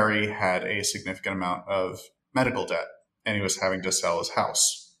Harry had a significant amount of medical debt, and he was having to sell his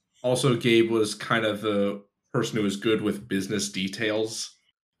house. Also, Gabe was kind of the person who was good with business details.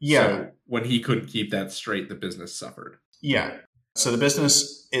 Yeah. So when he couldn't keep that straight, the business suffered. Yeah. So the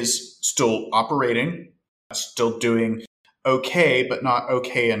business is still operating. still doing okay, but not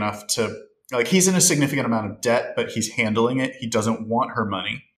okay enough to, like, he's in a significant amount of debt, but he's handling it. He doesn't want her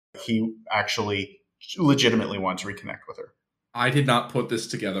money. He actually legitimately wants to reconnect with her. I did not put this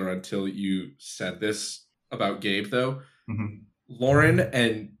together until you said this about Gabe, though. Mm-hmm. Lauren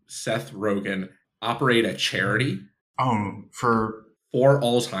and Seth Rogen operate a charity. Oh, for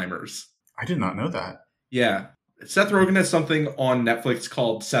Alzheimer's. I did not know that. Yeah. Seth Rogen has something on Netflix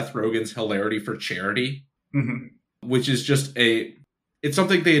called Seth Rogen's Hilarity for Charity, which is just it's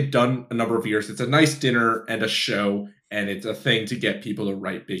something they had done a number of years. It's a nice dinner and a show, and it's a thing to get people to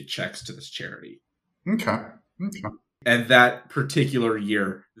write big checks to this charity. Okay. And that particular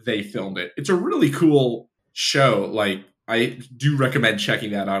year, they filmed it. It's a really cool show. Like, I do recommend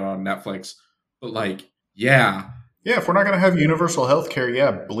checking that out on Netflix. But, like, yeah. Yeah, if we're not going to have universal health care,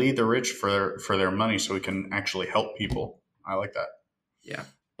 yeah, bleed the rich for their money so we can actually help people. I like that. Yeah.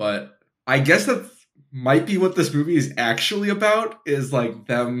 But I guess that might be what this movie is actually about, is, like,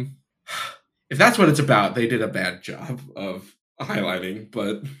 them. If that's what it's about, they did a bad job of highlighting,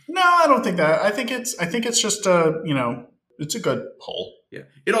 but no, I don't think that. I think it's just it's a good poll. Yeah.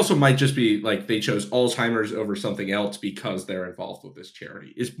 It also might just be like they chose Alzheimer's over something else because they're involved with this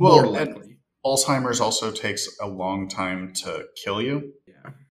charity. Is more likely. Alzheimer's also takes a long time to kill you.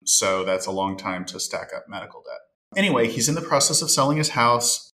 Yeah. So that's a long time to stack up medical debt. Anyway, he's in the process of selling his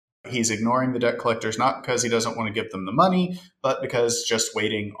house. He's ignoring the debt collectors, not because he doesn't want to give them the money, but because just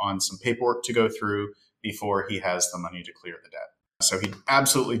waiting on some paperwork to go through before he has the money to clear the debt. So he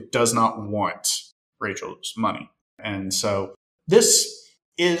absolutely does not want Rachel's money. And so this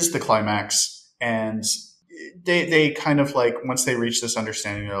is the climax. And they kind of like, once they reach this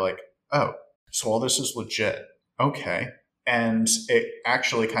understanding, they're like, oh, so all this is legit. Okay. And it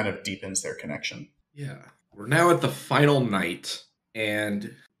actually kind of deepens their connection. Yeah. We're now at the final night,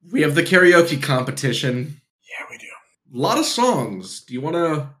 and we have the karaoke competition. Yeah, we do. A lot of songs. Do you want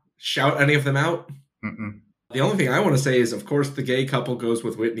to shout any of them out? Mm-mm. The only thing I want to say is, of course, the gay couple goes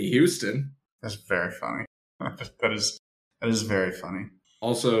with Whitney Houston. That's very funny. That is very funny.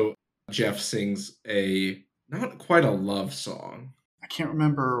 Also, Jeff sings not quite a love song. I can't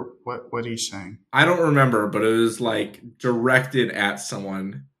remember what he's saying. I don't remember, but it was like directed at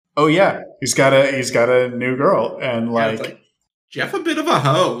someone. Oh yeah, he's got a new girl, and like Jeff, a bit of a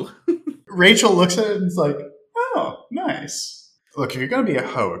hoe. Rachel looks at it and is like, oh, nice. Look, if you're gonna be a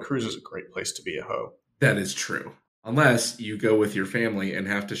hoe, a cruise is a great place to be a hoe. That is true. Unless you go with your family and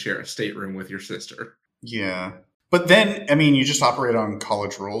have to share a stateroom with your sister. Yeah. But then, I mean, you just operate on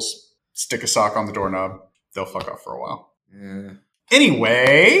college rules. Stick a sock on the doorknob. They'll fuck off for a while. Yeah.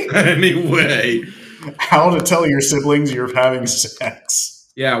 Anyway. How to tell your siblings you're having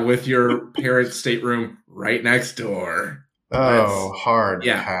sex. Yeah, with your parents' stateroom right next door. Oh, hard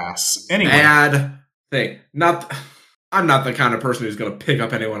pass. Anyway. Bad thing. I'm not the kind of person who's going to pick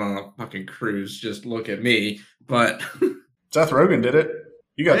up anyone on a fucking cruise. Just look at me. But Seth Rogen did it.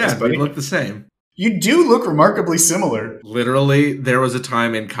 You got this, buddy. We look the same. You do look remarkably similar. Literally, there was a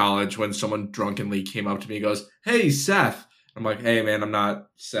time in college when someone drunkenly came up to me and goes, "Hey, Seth." I'm like, "Hey, man, I'm not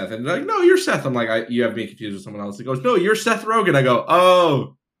Seth." And they're like, "No, you're Seth." I'm like, "You have me confused with someone else." He goes, "No, you're Seth Rogen." I go,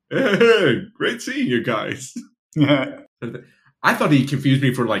 "Oh, hey, great seeing you guys." I thought he confused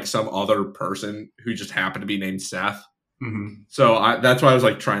me for like some other person who just happened to be named Seth. Mm-hmm. So that's why I was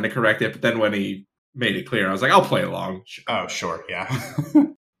like trying to correct it. But then when he made it clear, I was like, I'll play along. Oh, sure. Yeah.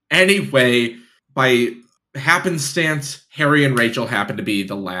 Anyway, by happenstance, Harry and Rachel happen to be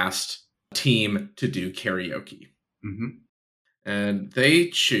the last team to do karaoke. Mm-hmm. And they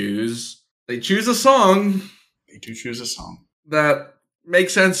choose a song. They do choose a song that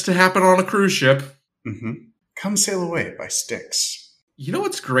makes sense to happen on a cruise ship. Mm-hmm. Come Sail Away by Styx. You know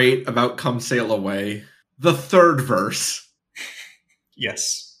what's great about Come Sail Away? The third verse.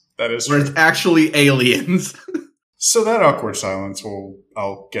 Yes, that is where true. It's actually aliens. So that awkward silence,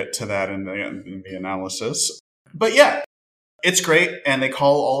 I'll get to that in the analysis. But yeah, it's great. And they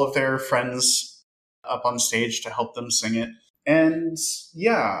call all of their friends up on stage to help them sing it. And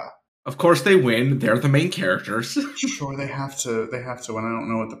yeah. Of course they win. They're the main characters. Sure, they have to. And I don't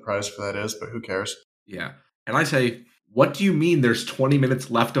know what the prize for that is, but who cares? Yeah. And I say, what do you mean there's 20 minutes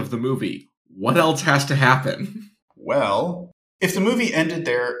left of the movie? What else has to happen? Well, if the movie ended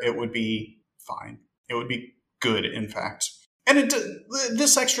there, it would be fine. It would be good, in fact. And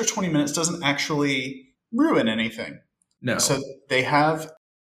this extra 20 minutes doesn't actually ruin anything. No. So they have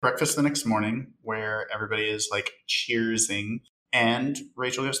breakfast the next morning where everybody is like cheersing, and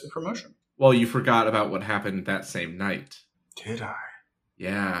Rachel gets the promotion. Well, you forgot about what happened that same night. Did I?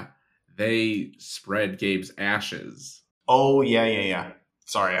 Yeah. They spread Gabe's ashes. Oh, yeah.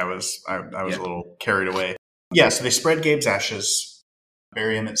 Sorry, I was a little carried away. Yeah, so they spread Gabe's ashes,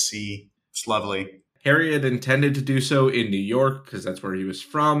 bury him at sea. It's lovely. Harry had intended to do so in New York because that's where he was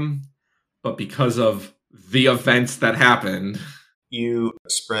from, but because of the events that happened, You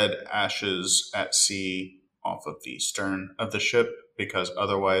spread ashes at sea off of the stern of the ship because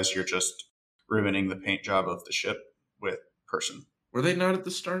otherwise you're just ruining the paint job of the ship with person. were they not at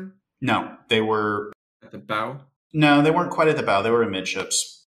the stern? No, they were. At the bow? No, they weren't quite at the bow. They were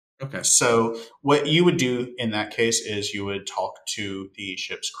amidships. Okay. So what you would do in that case is you would talk to the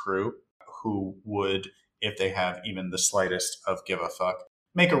ship's crew, who would, if they have even the slightest of give a fuck,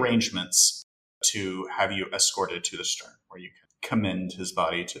 make arrangements to have you escorted to the stern, where you can commend his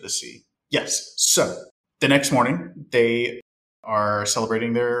body to the sea. Yes. So the next morning, they are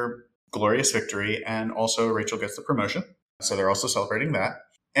celebrating their glorious victory, and also Rachel gets the promotion. So they're also celebrating that.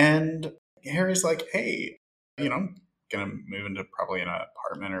 And Harry's like, hey, gonna move into probably an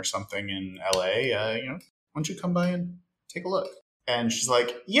apartment or something in LA. Why don't you come by and take a look? And she's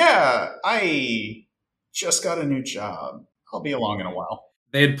like, yeah, I just got a new job. I'll be along in a while.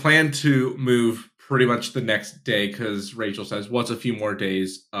 They had planned to move pretty much the next day because Rachel says, what's a few more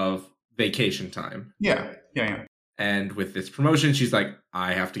days of vacation time? Yeah. And with this promotion, she's like,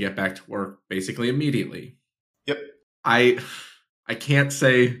 I have to get back to work basically immediately. Yep. I can't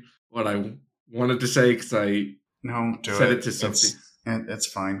say what I wanted to say because I said it to Sophie. It's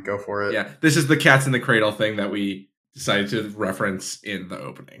fine. Go for it. Yeah, this is the cats in the cradle thing that we decided to reference in the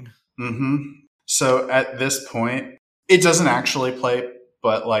opening. Mm-hmm. So at this point, it doesn't actually play,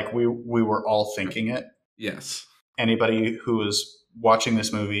 but like we were all thinking it. Yes. Anybody who is watching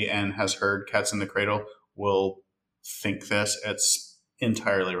this movie and has heard Cats in the Cradle will think this. It's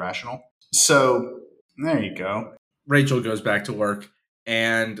entirely rational. So there you go. Rachel goes back to work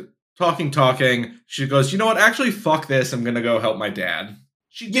and talking, she goes, you know what? Actually, fuck this. I'm going to go help my dad.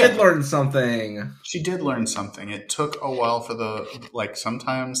 She did learn something. She did learn something. It took a while for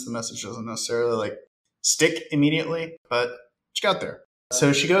sometimes the message doesn't necessarily stick immediately, but she got there.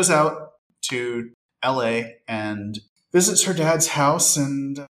 So she goes out to LA and visits her dad's house,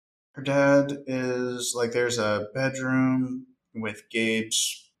 and her dad is there's a bedroom with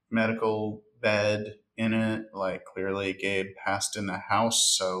Gabe's medical bed in it. Clearly Gabe passed in the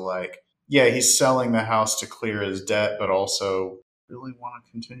house, so he's selling the house to clear his debt, but also really want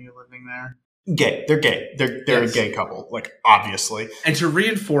to continue living there. Gay. They're gay. They're yes. A gay couple, obviously. And to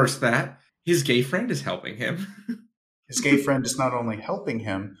reinforce that, his gay friend is helping him. His gay friend is not only helping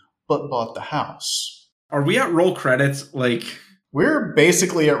him, but bought the house. Are we at roll credits? We're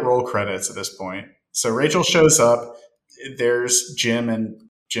basically at roll credits at this point. So Rachel shows up. There's Jim and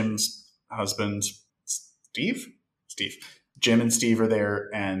Jim's husband, Steve? Jim and Steve are there,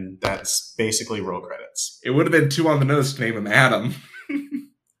 and that's basically roll credits. It would have been too on the nose to name him Adam.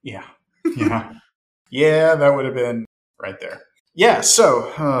 Yeah. Yeah, that would have been right there. Yeah,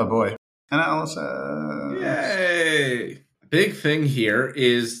 so, oh boy. Analysis. Yay! The big thing here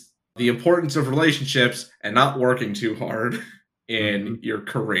is the importance of relationships and not working too hard in your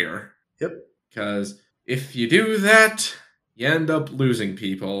career. Yep. Because if you do that, you end up losing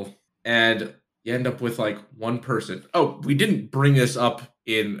people. And you end up with one person. Oh, we didn't bring this up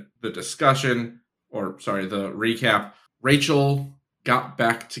in the discussion, the recap. Rachel got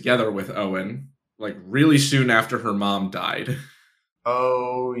back together with Owen, really soon after her mom died.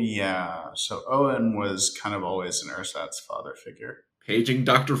 Oh, yeah. So Owen was kind of always Ersat's father figure. Paging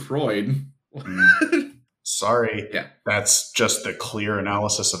Dr. Freud. Sorry. Yeah. That's just the clear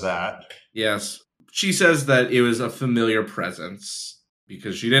analysis of that. Yes. She says that it was a familiar presence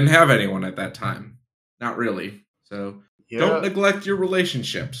because she didn't have anyone at that time. Not really. So don't neglect your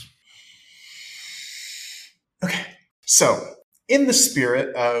relationships. Okay. So, in the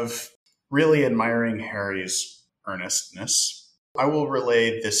spirit of really admiring Harry's earnestness, I will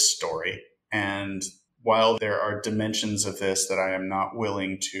relay this story. And while there are dimensions of this that I am not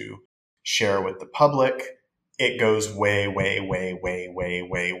willing to share with the public, it goes way, way, way, way, way,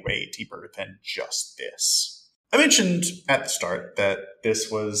 way, way deeper than just this. I mentioned at the start that this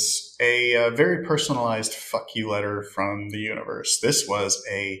was a very personalized fuck you letter from the universe. This was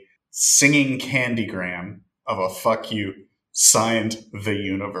a singing candygram of a fuck you signed the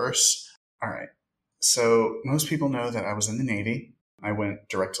universe. All right. So most people know that I was in the Navy. I went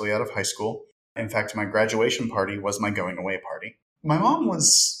directly out of high school. In fact, my graduation party was my going away party. My mom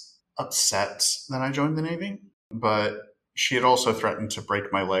was upset that I joined the Navy, but she had also threatened to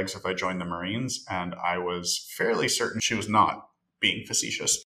break my legs if I joined the Marines, and I was fairly certain she was not being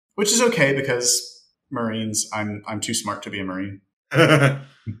facetious. Which is okay, because Marines, I'm too smart to be a Marine.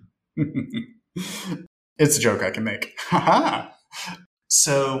 It's a joke I can make.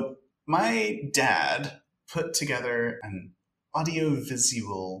 So, my dad, put together an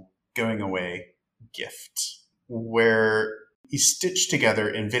audiovisual going away gift where he stitched together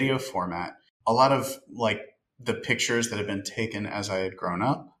in video format a lot of like the pictures that had been taken as I had grown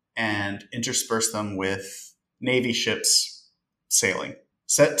up and interspersed them with Navy ships sailing.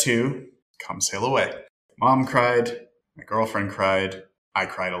 Set 2, Come Sail Away. Mom cried, my girlfriend cried, I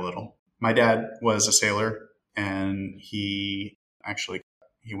cried a little. My dad was a sailor, and he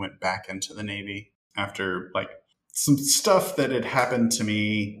went back into the Navy after like some stuff that had happened to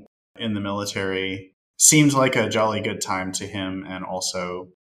me in the military. Seemed like a jolly good time to him, and also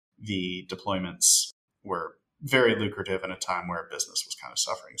the deployments were very lucrative in a time where business was kind of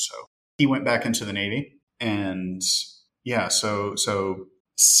suffering. So he went back into the Navy, and yeah, so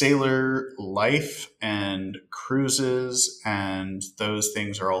sailor life and cruises and those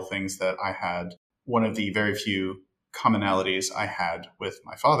things are all things that I had. One of the very few commonalities I had with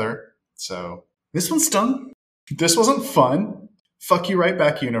my father. So this one stung. This wasn't fun. Fuck you right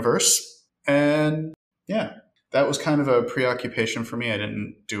back, universe. And yeah, that was kind of a preoccupation for me. I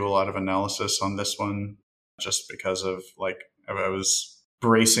didn't do a lot of analysis on this one just because of like I was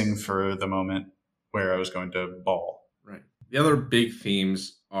bracing for the moment where I was going to bawl. Right. The other big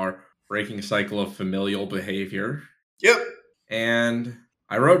themes are breaking a cycle of familial behavior. Yep. And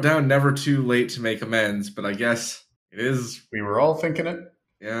I wrote down never too late to make amends, but I guess it is. We were all thinking it.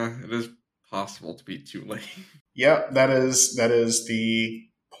 Yeah, it is possible to be too late. Yeah, that is the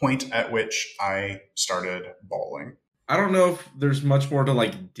point at which I started bawling. I don't know if there's much more to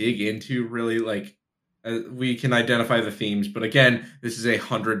like dig into really. Like we can identify the themes, but again, this is a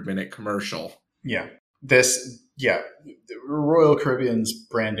 100-minute commercial. Yeah. Royal Caribbean's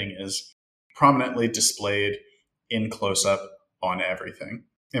branding is prominently displayed in close-up on everything.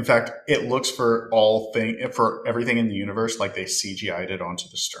 In fact, it looks for everything in the universe like they CGI'd it onto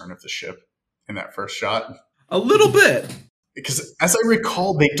the stern of the ship in that first shot. A little bit. Because as I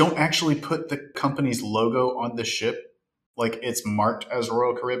recall, they don't actually put the company's logo on the ship. Like, it's marked as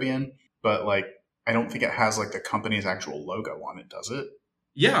Royal Caribbean, but like I don't think it has like the company's actual logo on it, does it?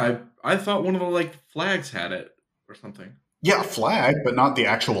 Yeah, I thought one of the like flags had it or something. Yeah, a flag, but not the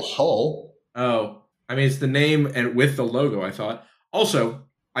actual hull. Oh, I mean, it's the name and with the logo, I thought. Also,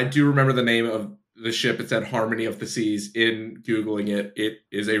 I do remember the name of the ship. It said Harmony of the Seas. In Googling it, it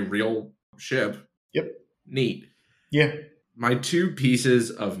is a real ship. Yep. Neat. Yeah. My 2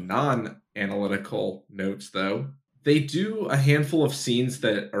 pieces of non-analytical notes, though, they do a handful of scenes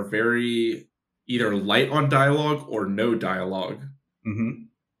that are very either light on dialogue or no dialogue. Mm-hmm.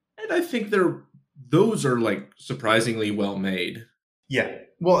 And I think those are like surprisingly well made. Yeah.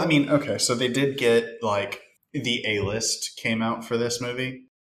 Well, I mean, okay, so they did get like the A-list came out for this movie,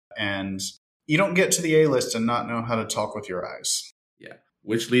 and you don't get to the A-list and not know how to talk with your eyes. Yeah.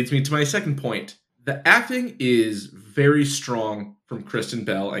 Which leads me to my second point. The acting is very strong from Kristen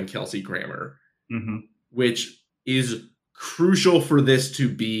Bell and Kelsey Grammer, mm-hmm. which is crucial for this to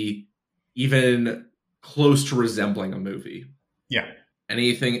be even close to resembling a movie. Yeah.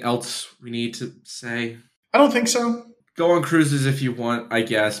 Anything else we need to say? I don't think so. Go on cruises if you want, I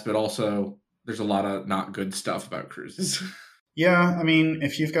guess, but also there's a lot of not good stuff about cruises. Yeah, I mean,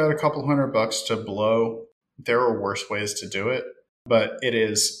 if you've got a couple $100 to blow, there are worse ways to do it. But it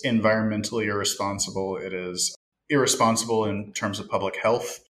is environmentally irresponsible. It is irresponsible in terms of public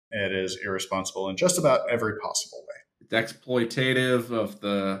health. It is irresponsible in just about every possible way. It's exploitative of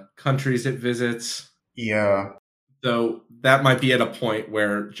the countries it visits. Yeah. Though that might be at a point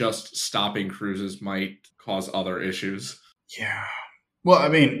where just stopping cruises might cause other issues. Yeah. Well, I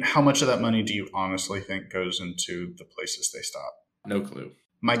mean, how much of that money do you honestly think goes into the places they stop? No clue.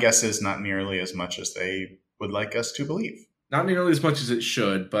 My guess is not nearly as much as they would like us to believe. Not nearly as much as it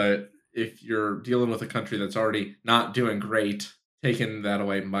should, but if you're dealing with a country that's already not doing great, taking that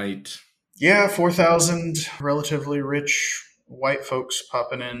away might... Yeah, 4,000 relatively rich white folks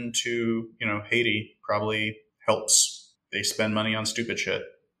popping into, Haiti probably helps. They spend money on stupid shit.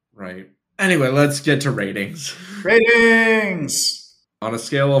 Right. Anyway, let's get to ratings. Ratings! On a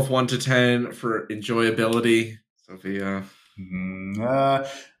scale of 1 to 10 for enjoyability, Sophia.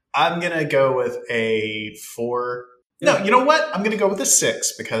 I'm going to go with a 4. Yeah. No, you know what? I'm going to go with a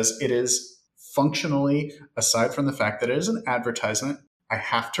 6 because it is functionally, aside from the fact that it is an advertisement, I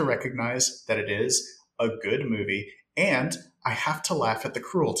have to recognize that it is a good movie and I have to laugh at the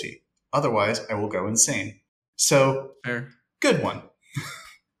cruelty. Otherwise, I will go insane. So, Fair. Good one.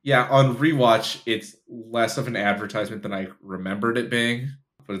 Yeah, on rewatch, it's less of an advertisement than I remembered it being,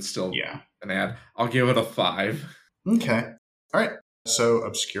 but it's still an ad. I'll give it a 5. Okay. All right. So,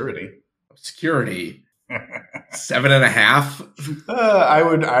 obscurity. Obscurity. 7.5.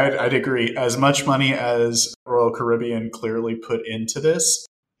 I'd agree. As much money as Royal Caribbean clearly put into this,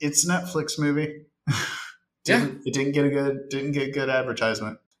 it's a Netflix movie. It didn't get good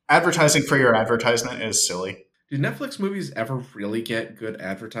advertisement. Advertising for your advertisement is silly. Do Netflix movies ever really get good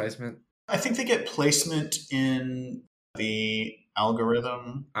advertisement? I think they get placement in the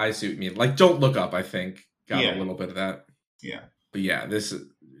algorithm. I see what you mean. Like Don't Look Up, I think, got a little bit of that. Yeah. But yeah,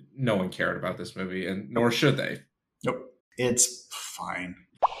 no one cared about this movie, and nor should they. Nope. It's fine.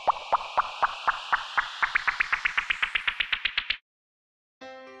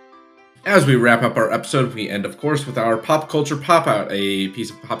 As we wrap up our episode, we end, of course, with our Pop Culture Pop-Out, a piece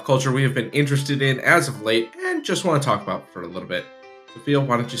of pop culture we have been interested in as of late and just want to talk about for a little bit. Sophia,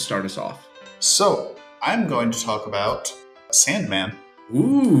 why don't you start us off? So, I'm going to talk about Sandman.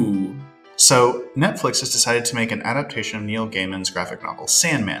 Ooh. So, Netflix has decided to make an adaptation of Neil Gaiman's graphic novel,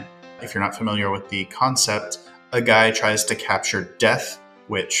 Sandman. If you're not familiar with the concept, a guy tries to capture death,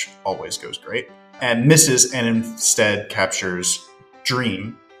 which always goes great, and misses and instead captures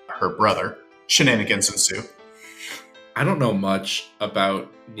Dream, her brother. Shenanigans ensue. I don't know much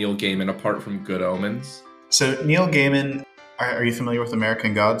about Neil Gaiman apart from Good Omens. So Neil Gaiman, are you familiar with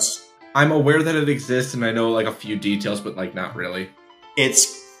American Gods? I'm aware that it exists and I know like a few details, but like not really. It's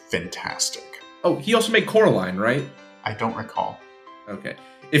fantastic. Oh, he also made Coraline, right? I don't recall. Okay.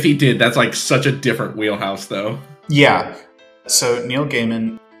 If he did, that's like such a different wheelhouse though. Yeah. So Neil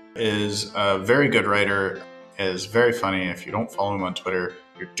Gaiman is a very good writer, is very funny. If you don't follow him on Twitter,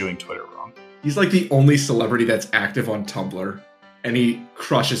 you're doing Twitter wrong. He's like the only celebrity that's active on Tumblr, and he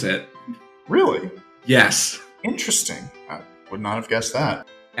crushes it. Really? Yes. Interesting. I would not have guessed that.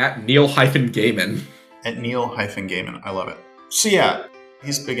 At Neil-Gaiman. At Neil-Gaiman. I love it. So yeah,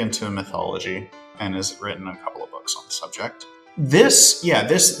 he's big into mythology and has written a couple of books on the subject. This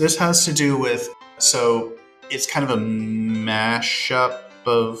has to do with, so it's kind of a mashup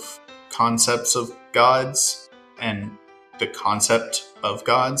of concepts of gods and the concept of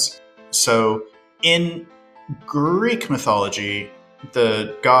gods. So in Greek mythology,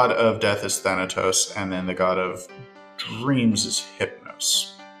 the god of death is Thanatos, and then the god of dreams is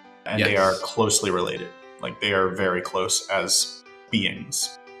Hypnos. And yes. They are closely related. Like, they are very close as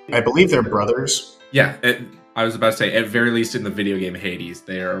beings. I believe they're brothers. Yeah, I was about to say, at very least in the video game Hades,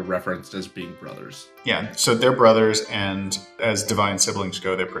 they are referenced as being brothers. Yeah, so they're brothers, and as divine siblings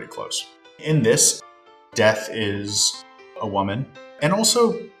go, they're pretty close. In this, Death is a woman, and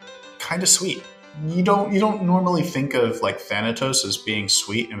also kind of sweet. You don't normally think of like Thanatos as being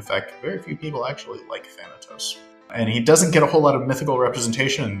sweet. In fact, very few people actually like Thanatos. And he doesn't get a whole lot of mythical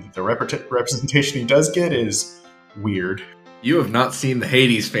representation. The representation he does get is weird. You have not seen the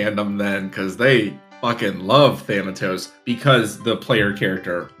Hades fandom then, because they fucking love Thanatos, because the player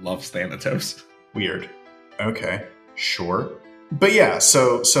character loves Thanatos. Weird. Okay, sure. But yeah,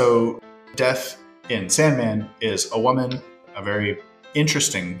 so Death in Sandman is a woman, a very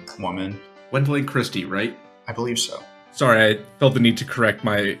interesting woman. Gwendoline Christie, right? I believe so. Sorry, I felt the need to correct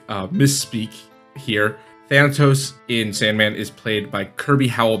my misspeak here. Thanatos in Sandman is played by Kirby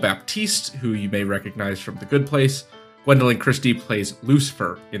Howell-Baptiste, who you may recognize from The Good Place. Gwendoline Christie plays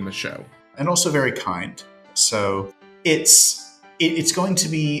Lucifer in the show. And also very kind. So it's going to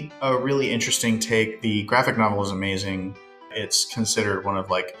be a really interesting take. The graphic novel is amazing. It's considered one of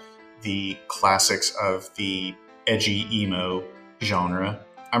like the classics of the edgy emo genre.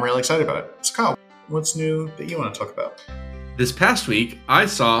 I'm really excited about it. So Kyle, what's new that you want to talk about? This past week, I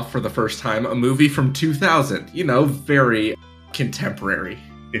saw for the first time a movie from 2000. You know, very contemporary.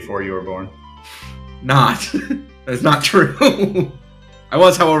 Before you were born? Not. That's not true. I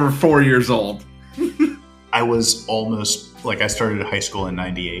was, however, 4 years old. I was almost, like, I started high school in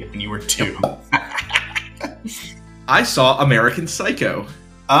 98 and you were 2. I saw American Psycho.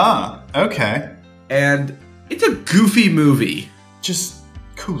 Ah, okay. And it's a goofy movie. Just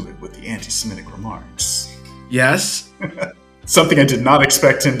cool it with the anti-Semitic remarks. Yes. Something I did not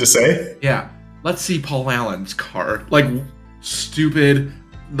expect him to say. Yeah. Let's see Paul Allen's car. Like, stupid.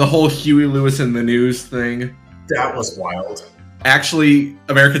 The whole Huey Lewis in the News thing. That was wild. Actually,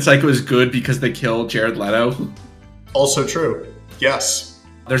 American Psycho is good because they kill Jared Leto. Also true. Yes.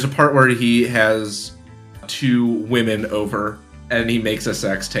 There's a part where he has 2 women over and he makes a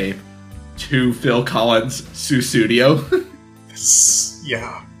sex tape to Phil Collins' Sussudio.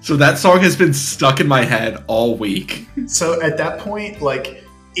 Yeah. So that song has been stuck in my head all week. So at that point, like,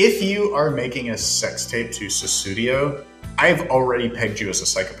 if you are making a sex tape to Sussudio, I've already pegged you as a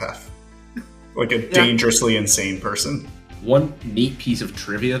psychopath. Like a dangerously insane person. One neat piece of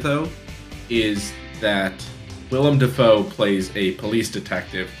trivia, though, is that Willem Dafoe plays a police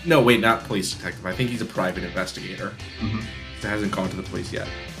detective. No, wait, not police detective. I think he's a private investigator. Mm-hmm. That hasn't gone to the police yet.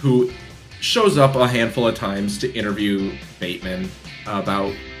 Who shows up a handful of times to interview Bateman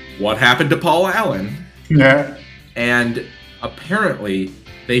about what happened to Paul Allen. Yeah. And apparently,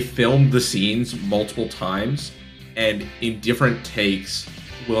 they filmed the scenes multiple times, and in different takes,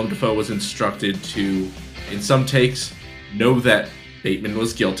 Willem Dafoe was instructed to, in some takes, know that Bateman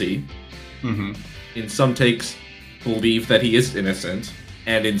was guilty. Mm-hmm. In some takes, believe that he is innocent,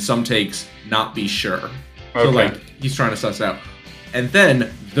 and in some takes, not be sure. Okay. So, like, he's trying to suss it out. And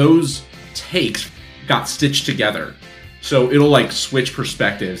then those takes got stitched together. So it'll, like, switch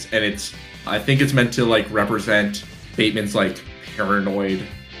perspectives, and I think it's meant to, like, represent Bateman's, like, paranoid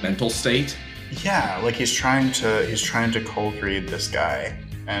mental state. Yeah, like he's trying to cold read this guy,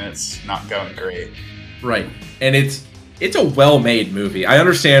 and it's not going great. Right. And it's a well-made movie. I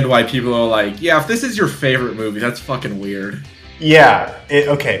understand why people are like, yeah, if this is your favorite movie, that's fucking weird. Yeah,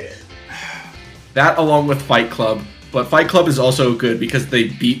 okay. That along with Fight Club. But Fight Club is also good because they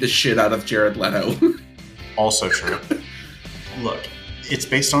beat the shit out of Jared Leto. Also true. Look, it's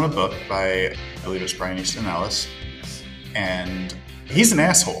based on a book by, I believe it's Brian Easton Ellis. And he's an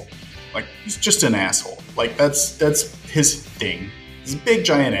asshole. Like, he's just an asshole. Like, that's his thing. He's a big,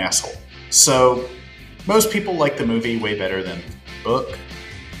 giant asshole. So, most people like the movie way better than the book.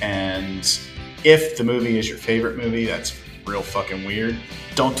 And if the movie is your favorite movie, that's real fucking weird.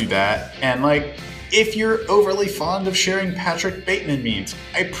 Don't do that. And, like, if you're overly fond of sharing Patrick Bateman memes,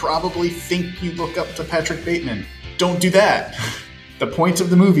 I probably think you look up to Patrick Bateman. Don't do that. The point of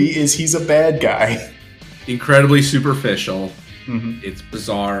the movie is he's a bad guy. Incredibly superficial. Mm-hmm. It's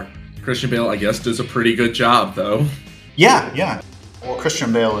bizarre. Christian Bale, I guess, does a pretty good job, though. Yeah. Well,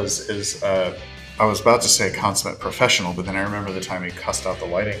 Christian Bale is I was about to say consummate professional, but then I remember the time he cussed out the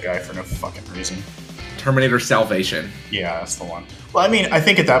lighting guy for no fucking reason. Terminator Salvation. Yeah, that's the one. Well, I mean, I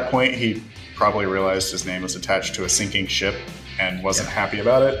think at that point he probably realized his name was attached to a sinking ship and wasn't happy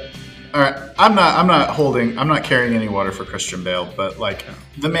about it. All right, I'm not carrying any water for Christian Bale, but like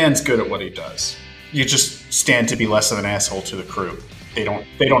the man's good at what he does. You just stand to be less of an asshole to the crew. They don't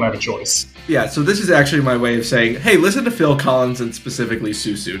have a choice. Yeah, so this is actually my way of saying, hey, listen to Phil Collins and specifically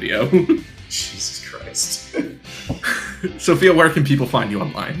Sussudio. Jesus Christ. Sophia, where can people find you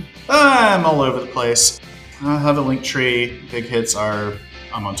online? I'm all over the place. I have a link tree. Big hits are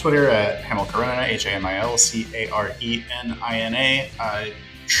I'm on Twitter at Hamilcarena, HAMILCARENINA. I'm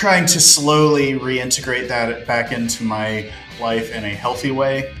trying to slowly reintegrate that back into my life in a healthy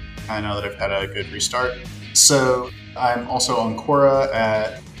way. I know that I've had a good restart. So I'm also on Quora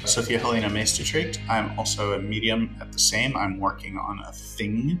at Sophia Helena Meestertricht. I'm also a Medium at the same. I'm working on a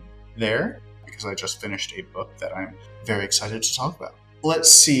thing there because I just finished a book that I'm very excited to talk about. Let's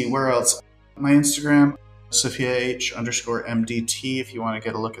see, where else? My Instagram, SophiaH_MDT, if you want to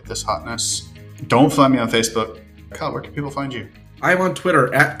get a look at this hotness. Don't find me on Facebook. Kyle, where can people find you? I'm on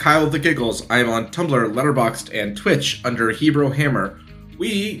Twitter at Kyle the Giggles. I'm on Tumblr, Letterboxd, and Twitch under Hebrew Hammer.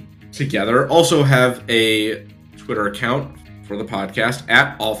 We, together, also have a Twitter account for the podcast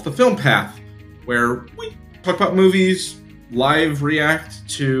at Off the Film Path, where we talk about movies, live react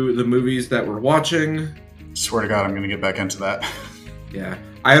to the movies that we're watching. Swear to God, I'm going to get back into that. Yeah.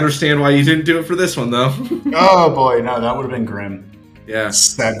 I understand why you didn't do it for this one, though. Oh boy, no, that would have been grim. Yeah.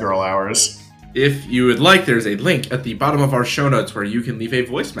 Sad girl hours. If you would like, there's a link at the bottom of our show notes where you can leave a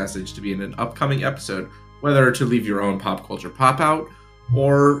voice message to be in an upcoming episode, whether to leave your own pop culture pop-out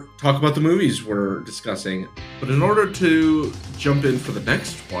or talk about the movies we're discussing. But in order to jump in for the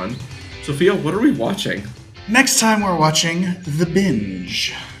next one, Sophia, what are we watching? Next time we're watching The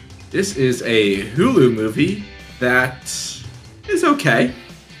Binge. This is a Hulu movie that is okay.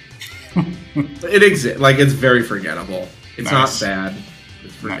 It exists. Like, it's very forgettable. It's Nice. not bad.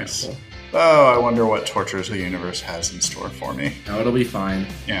 It's forgettable. Nice. Oh, I wonder what tortures the universe has in store for me. No, it'll be fine.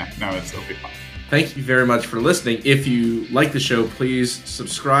 Yeah, no, it'll be fine. Thank you very much for listening. If you like the show, please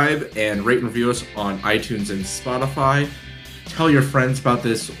subscribe and rate and review us on iTunes and Spotify. Tell your friends about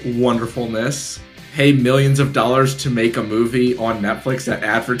this wonderfulness. Pay millions of dollars to make a movie on Netflix that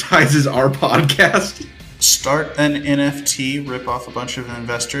advertises our podcast. Start an NFT, rip off a bunch of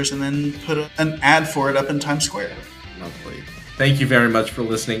investors, and then put an ad for it up in Times Square. Lovely. Thank you very much for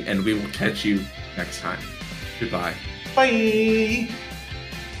listening, and we will catch you next time. Goodbye. Bye!